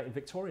that came out in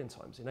Victorian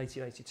times in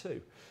 1882,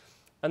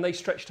 and they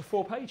stretch to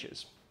 4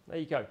 pages. There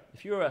you go.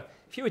 If you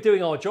were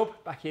doing our job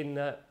back in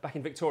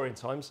Victorian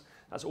times,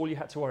 that's all you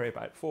had to worry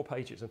about, 4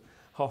 pages, and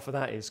half of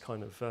that is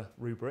kind of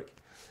rubric.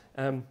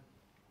 But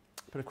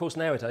of course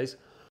nowadays,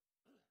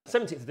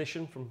 17th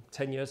edition from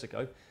 10 years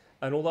ago,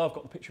 and although I've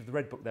got the picture of the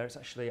red book there, it's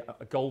actually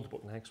a gold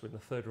book now because we're in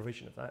the 3rd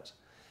revision of that.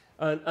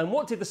 And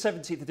what did the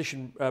 17th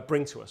edition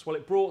bring to us? Well,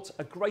 it brought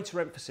a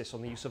greater emphasis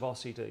on the use of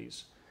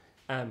RCDs.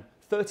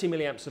 30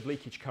 milliamps of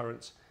leakage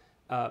current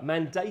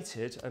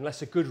mandated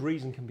unless a good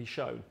reason can be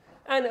shown.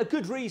 And a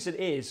good reason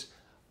is,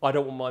 I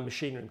don't want my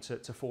machine room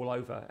to fall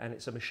over, and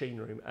it's a machine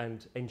room,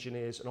 and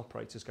engineers and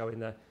operators go in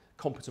there,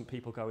 competent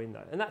people go in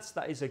there. And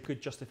that is a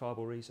good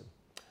justifiable reason.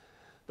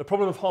 The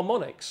problem of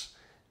harmonics,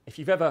 if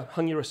you've ever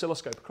hung your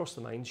oscilloscope across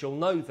the mains, you'll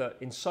know that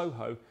in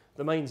Soho,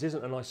 the mains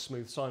isn't a nice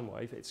smooth sine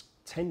wave, it's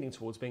tending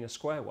towards being a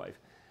square wave.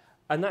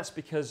 And that's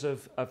because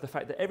of the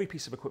fact that every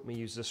piece of equipment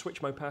uses a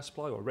switch mode power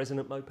supply or a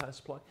resonant mode power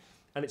supply,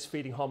 and it's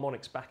feeding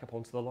harmonics back up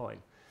onto the line.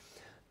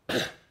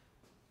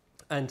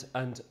 And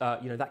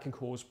that can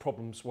cause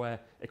problems where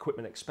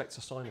equipment expects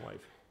a sine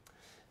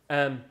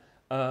wave.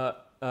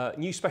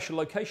 New special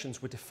locations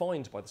were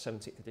defined by the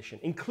 17th edition,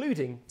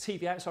 including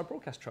TV outside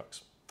broadcast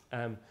trucks.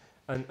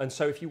 And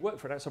so if you work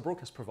for an outside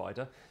broadcast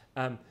provider,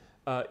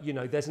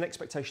 there's an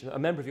expectation that a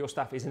member of your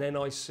staff is an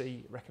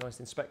NIC recognised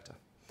inspector.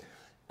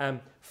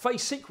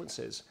 Phase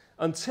sequences.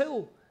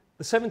 Until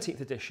the 17th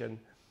edition,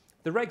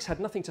 the regs had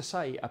nothing to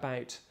say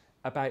about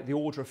the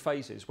order of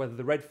phases, whether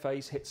the red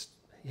phase hits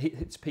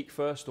peak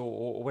first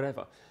or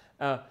whatever.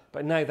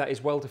 But now that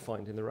is well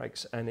defined in the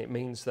regs, and it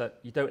means that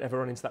you don't ever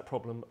run into that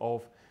problem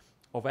of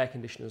air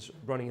conditioners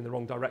running in the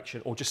wrong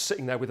direction or just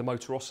sitting there with the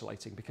motor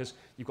oscillating because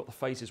you've got the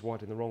phases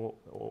wired in the wrong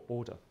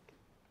order.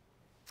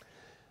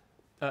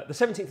 The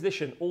 17th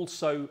edition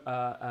also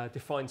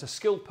defines a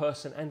skilled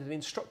person and an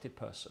instructed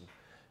person.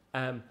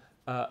 When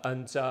I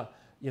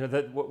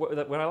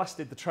last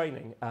did the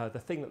training, the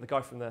thing that the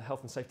guy from the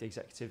Health and Safety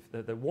Executive,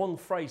 the one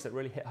phrase that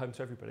really hit home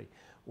to everybody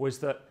was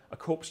that a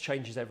corpse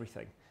changes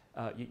everything.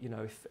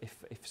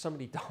 If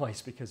somebody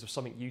dies because of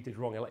something you did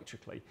wrong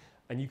electrically,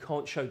 and you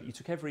can't show that you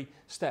took every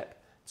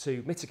step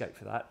to mitigate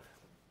for that,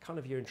 kind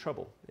of you're in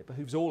trouble. It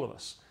behooves all of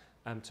us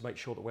to make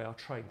sure that we are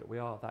trained, that we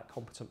are that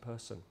competent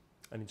person,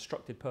 an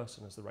instructed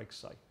person, as the regs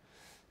say.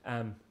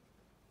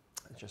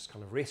 It just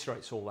kind of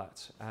reiterates all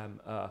that.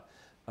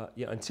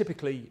 And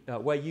typically,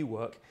 where you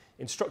work,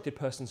 instructed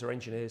persons are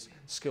engineers,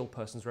 skilled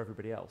persons are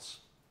everybody else.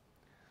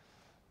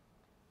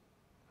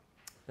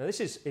 Now,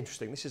 this is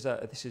interesting. This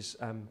is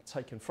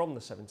taken from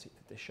the 17th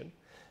edition,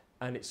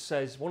 and it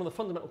says one of the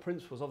fundamental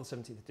principles of the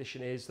 17th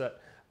edition is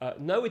that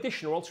no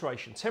addition or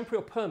alteration,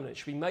 temporary or permanent,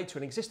 should be made to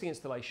an existing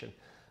installation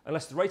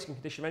unless the rating and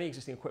condition of any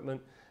existing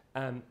equipment,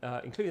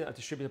 including that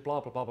distributor, blah,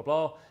 blah, blah,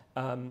 blah,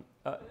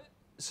 blah.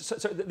 So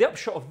the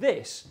upshot of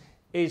this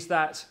is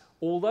that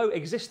although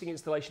existing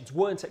installations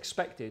weren't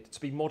expected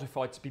to be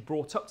modified to be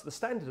brought up to the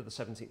standard of the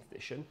 17th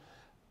edition,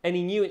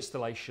 any new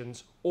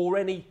installations or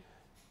any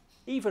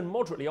even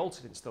moderately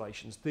altered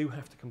installations do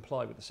have to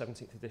comply with the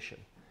 17th edition.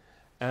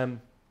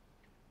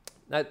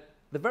 Now,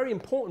 the very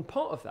important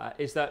part of that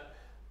is that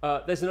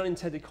there's an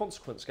unintended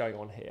consequence going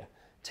on here.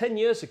 10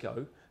 years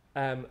ago,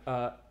 in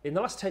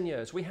the last 10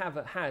 years, we have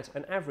had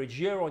an average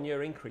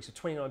year-on-year increase of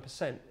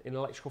 29% in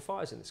electrical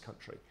fires in this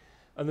country.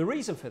 And the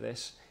reason for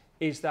this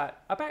is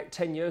that about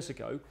 10 years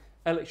ago,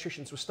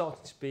 electricians were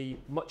starting to be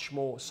much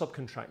more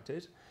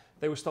subcontracted.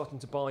 They were starting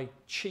to buy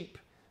cheap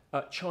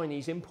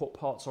Chinese import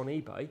parts on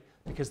eBay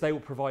because they were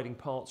providing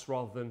parts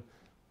rather than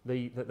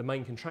the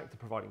main contractor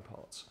providing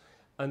parts.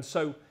 And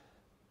so,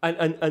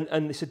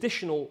 and this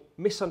additional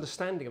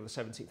misunderstanding of the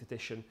 17th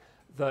edition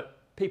that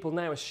people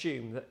now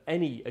assume that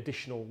any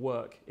additional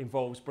work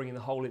involves bringing the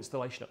whole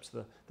installation up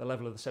to the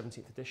level of the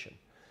 17th edition.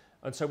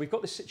 And so we've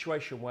got this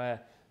situation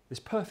where this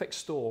perfect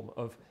storm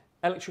of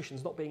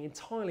electricians not being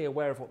entirely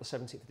aware of what the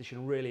 17th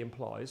edition really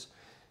implies,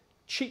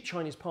 cheap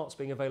Chinese parts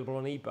being available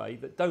on eBay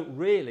that don't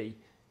really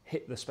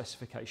hit the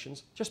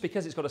specifications. Just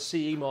because it's got a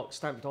CE mark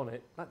stamped on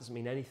it, that doesn't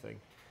mean anything.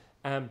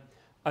 And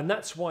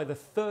that's why the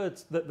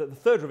third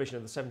revision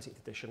of the 17th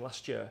edition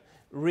last year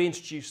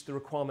reintroduced the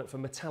requirement for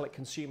metallic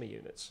consumer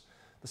units.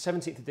 The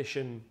 17th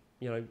edition,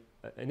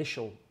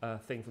 initial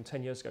thing from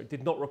 10 years ago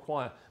did not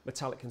require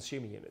metallic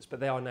consumer units, but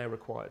they are now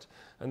required.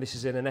 And this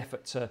is in an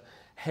effort to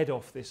head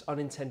off this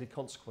unintended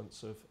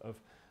consequence of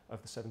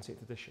the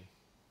 17th edition.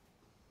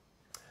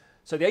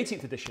 So the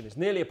 18th edition is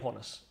nearly upon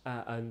us,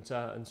 and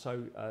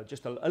so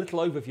just a little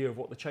overview of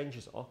what the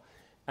changes are.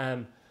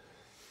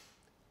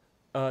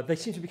 They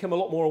seem to become a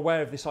lot more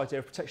aware of this idea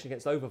of protection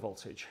against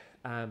overvoltage.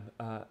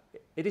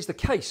 It is the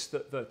case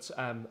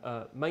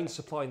that main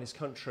supply in this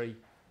country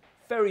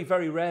very,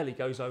 very rarely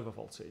goes over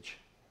voltage.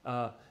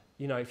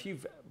 If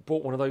you've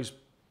bought one of those,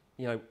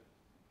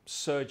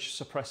 surge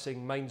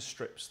suppressing main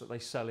strips that they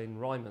sell in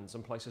Ryman's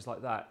and places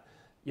like that,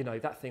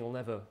 that thing will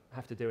never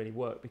have to do any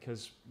work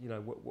because,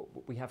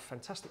 we have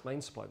fantastic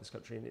main supply in this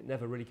country and it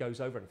never really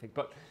goes over anything.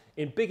 But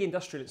in big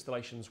industrial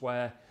installations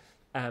where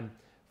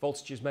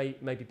voltages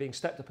may be being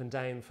stepped up and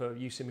down for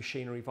use in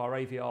machinery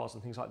via AVRs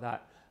and things like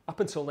that, up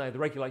until now the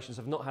regulations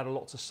have not had a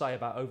lot to say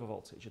about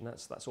overvoltage, and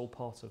that's all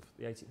part of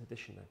the 18th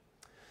edition now.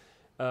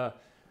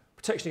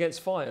 Protection against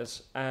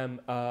fires.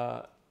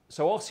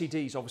 So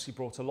RCDs obviously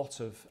brought a lot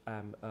of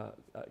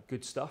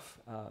good stuff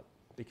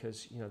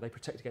because they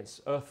protect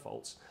against earth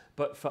faults.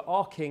 But for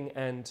arcing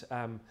and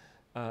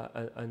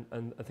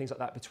things like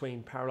that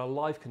between parallel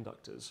live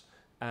conductors,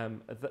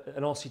 an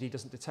RCD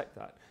doesn't detect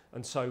that,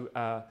 and so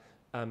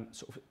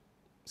sort of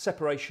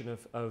separation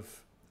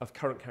of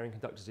current carrying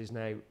conductors is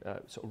now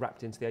sort of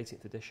wrapped into the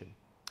 18th edition.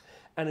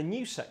 And a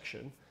new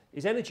section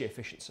is energy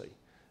efficiency.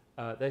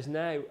 There's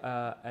now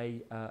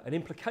an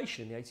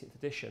implication in the 18th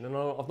edition, and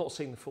I've not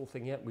seen the full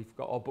thing yet. We've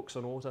got our books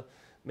on order.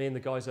 Me and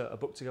the guys are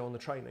booked to go on the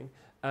training,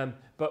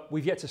 but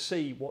we've yet to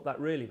see what that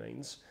really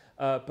means.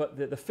 But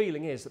the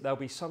feeling is that there'll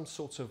be some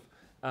sort of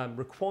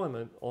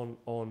requirement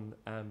on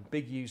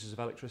big users of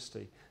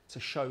electricity to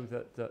show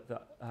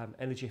that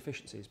energy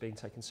efficiency is being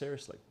taken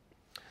seriously.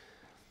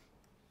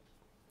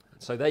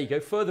 So there you go.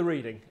 Further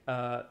reading.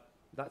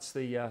 That's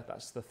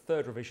the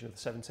third revision of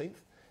the 17th.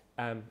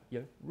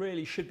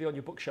 Really should be on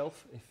your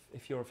bookshelf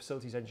if you're a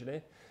facilities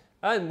engineer.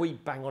 And we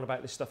bang on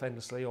about this stuff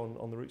endlessly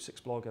on the Route 6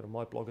 blog and on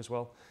my blog as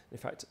well. In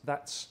fact,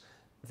 that's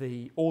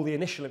all the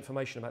initial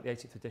information about the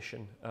 18th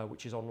edition,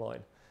 which is online.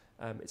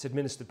 It's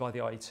administered by the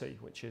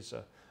IET, which is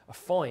a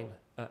fine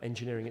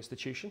engineering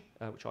institution,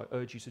 which I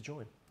urge you to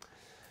join.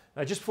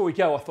 Just before we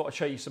go, I thought I'd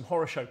show you some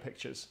horror show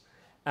pictures.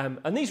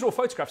 And these are all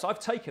photographs I've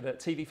taken at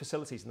TV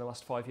facilities in the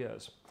last 5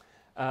 years.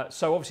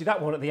 So obviously that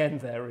one at the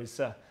end there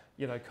is,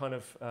 kind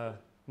of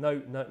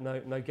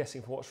no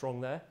guessing for what's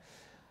wrong there.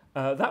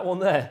 That one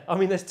there, I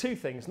mean, there's two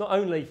things. Not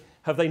only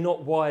have they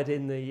not wired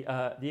in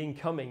the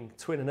incoming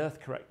twin and earth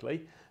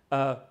correctly,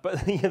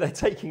 but they're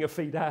taking a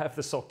feed out of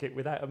the socket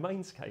without a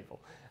mains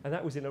cable. And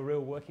that was in a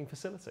real working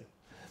facility.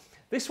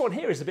 This one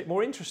here is a bit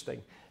more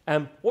interesting.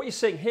 What you're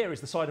seeing here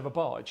is the side of a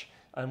barge,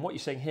 and what you're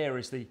seeing here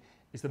is the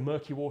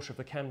murky water of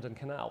the Camden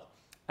Canal.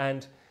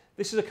 And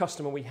this is a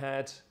customer we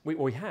have,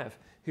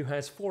 who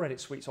has 4 edit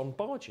suites on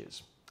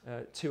barges,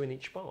 2 in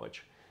each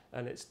barge.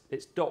 And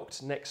it's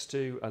docked next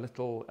to a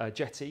little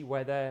jetty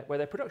where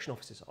their production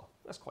offices are.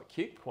 That's quite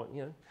cute,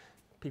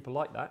 people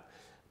like that.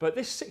 But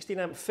this 16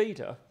 amp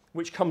feeder,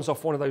 which comes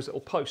off one of those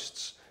little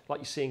posts, like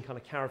you see in kind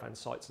of caravan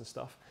sites and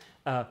stuff,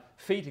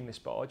 feeding this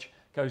barge,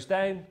 goes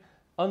down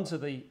under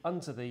the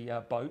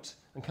boat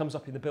and comes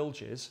up in the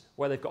bilges,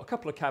 where they've got a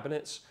couple of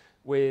cabinets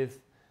with,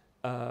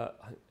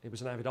 it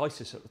was an Avid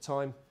ISIS at the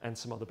time, and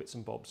some other bits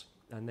and bobs,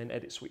 and then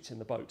edit suites in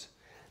the boat.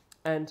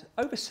 And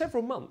over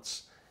several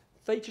months,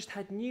 they just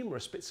had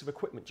numerous bits of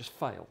equipment just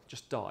fail,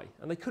 just die,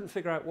 and they couldn't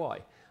figure out why.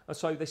 And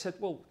so they said,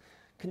 well,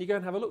 can you go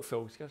and have a look,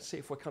 Phil, to go see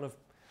if we're kind of,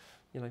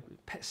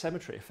 pet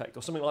cemetery effect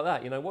or something like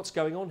that, what's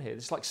going on here?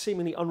 It's like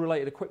seemingly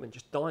unrelated equipment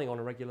just dying on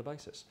a regular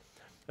basis.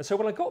 And so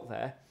when I got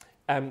there,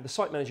 the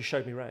site manager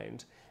showed me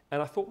around,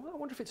 and I thought, well, I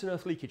wonder if it's an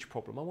earth leakage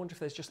problem. I wonder if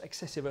there's just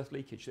excessive earth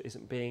leakage that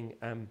isn't being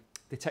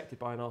detected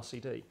by an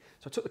RCD.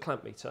 So I took the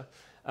clamp meter,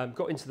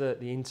 got into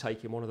the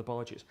intake in one of the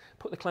barges,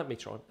 put the clamp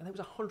meter on, and there was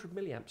 100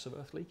 milliamps of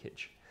earth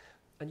leakage.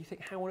 And you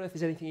think, how on earth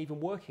is anything even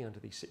working under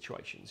these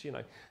situations?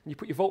 And you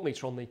put your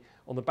voltmeter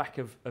on the back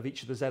of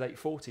each of the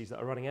Z840s that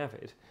are running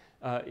Avid,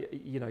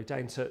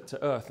 down to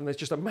earth, and there's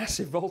just a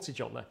massive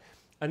voltage on there.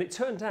 And it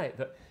turned out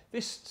that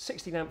this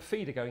 16 amp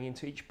feeder going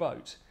into each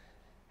boat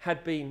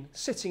had been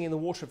sitting in the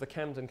water of the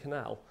Camden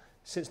Canal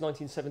since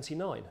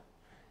 1979.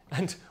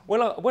 And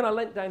when I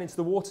leant down into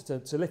the water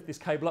to lift this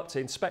cable up to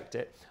inspect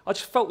it, I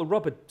just felt the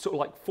rubber sort of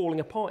like falling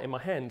apart in my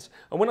hands.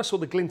 And when I saw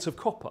the glint of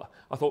copper,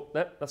 I thought,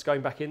 no, that's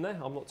going back in there.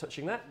 I'm not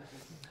touching that.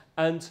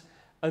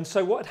 And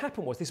so what had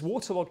happened was this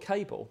waterlogged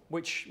cable,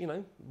 which, you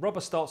know,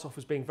 rubber starts off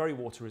as being very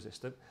water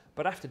resistant,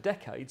 but after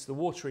decades, the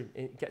water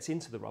gets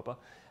into the rubber.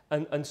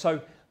 And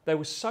so there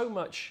was so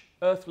much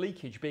earth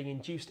leakage being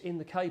induced in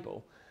the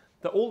cable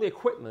that all the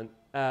equipment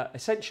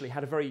essentially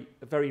had a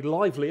very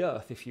lively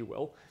earth, if you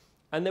will,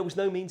 and there was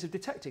no means of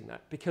detecting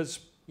that because,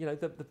 you know,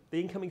 the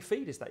incoming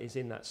feed is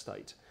in that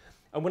state.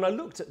 And when I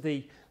looked at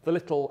the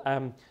little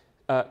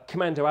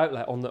commando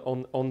outlet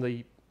on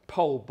the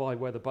pole by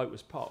where the boat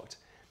was parked,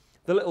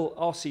 the little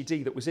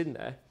RCD that was in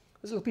there,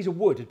 this little piece of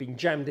wood had been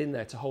jammed in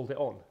there to hold it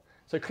on.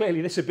 So clearly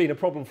this had been a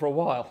problem for a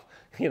while,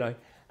 you know.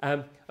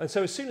 And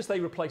so as soon as they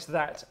replaced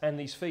that and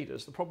these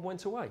feeders, the problem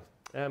went away.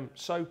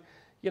 So,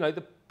 you know,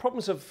 the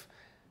problems of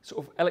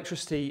sort of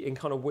electricity in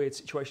kind of weird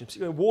situations,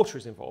 particularly when water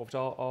is involved,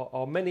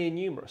 are many and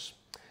numerous.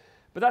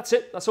 But that's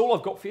it. That's all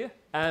I've got for you.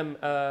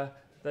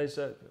 There's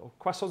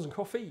croissants and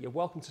coffee. You're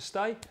welcome to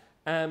stay.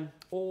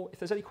 Or if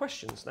there's any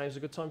questions, now's a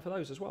good time for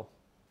those as well.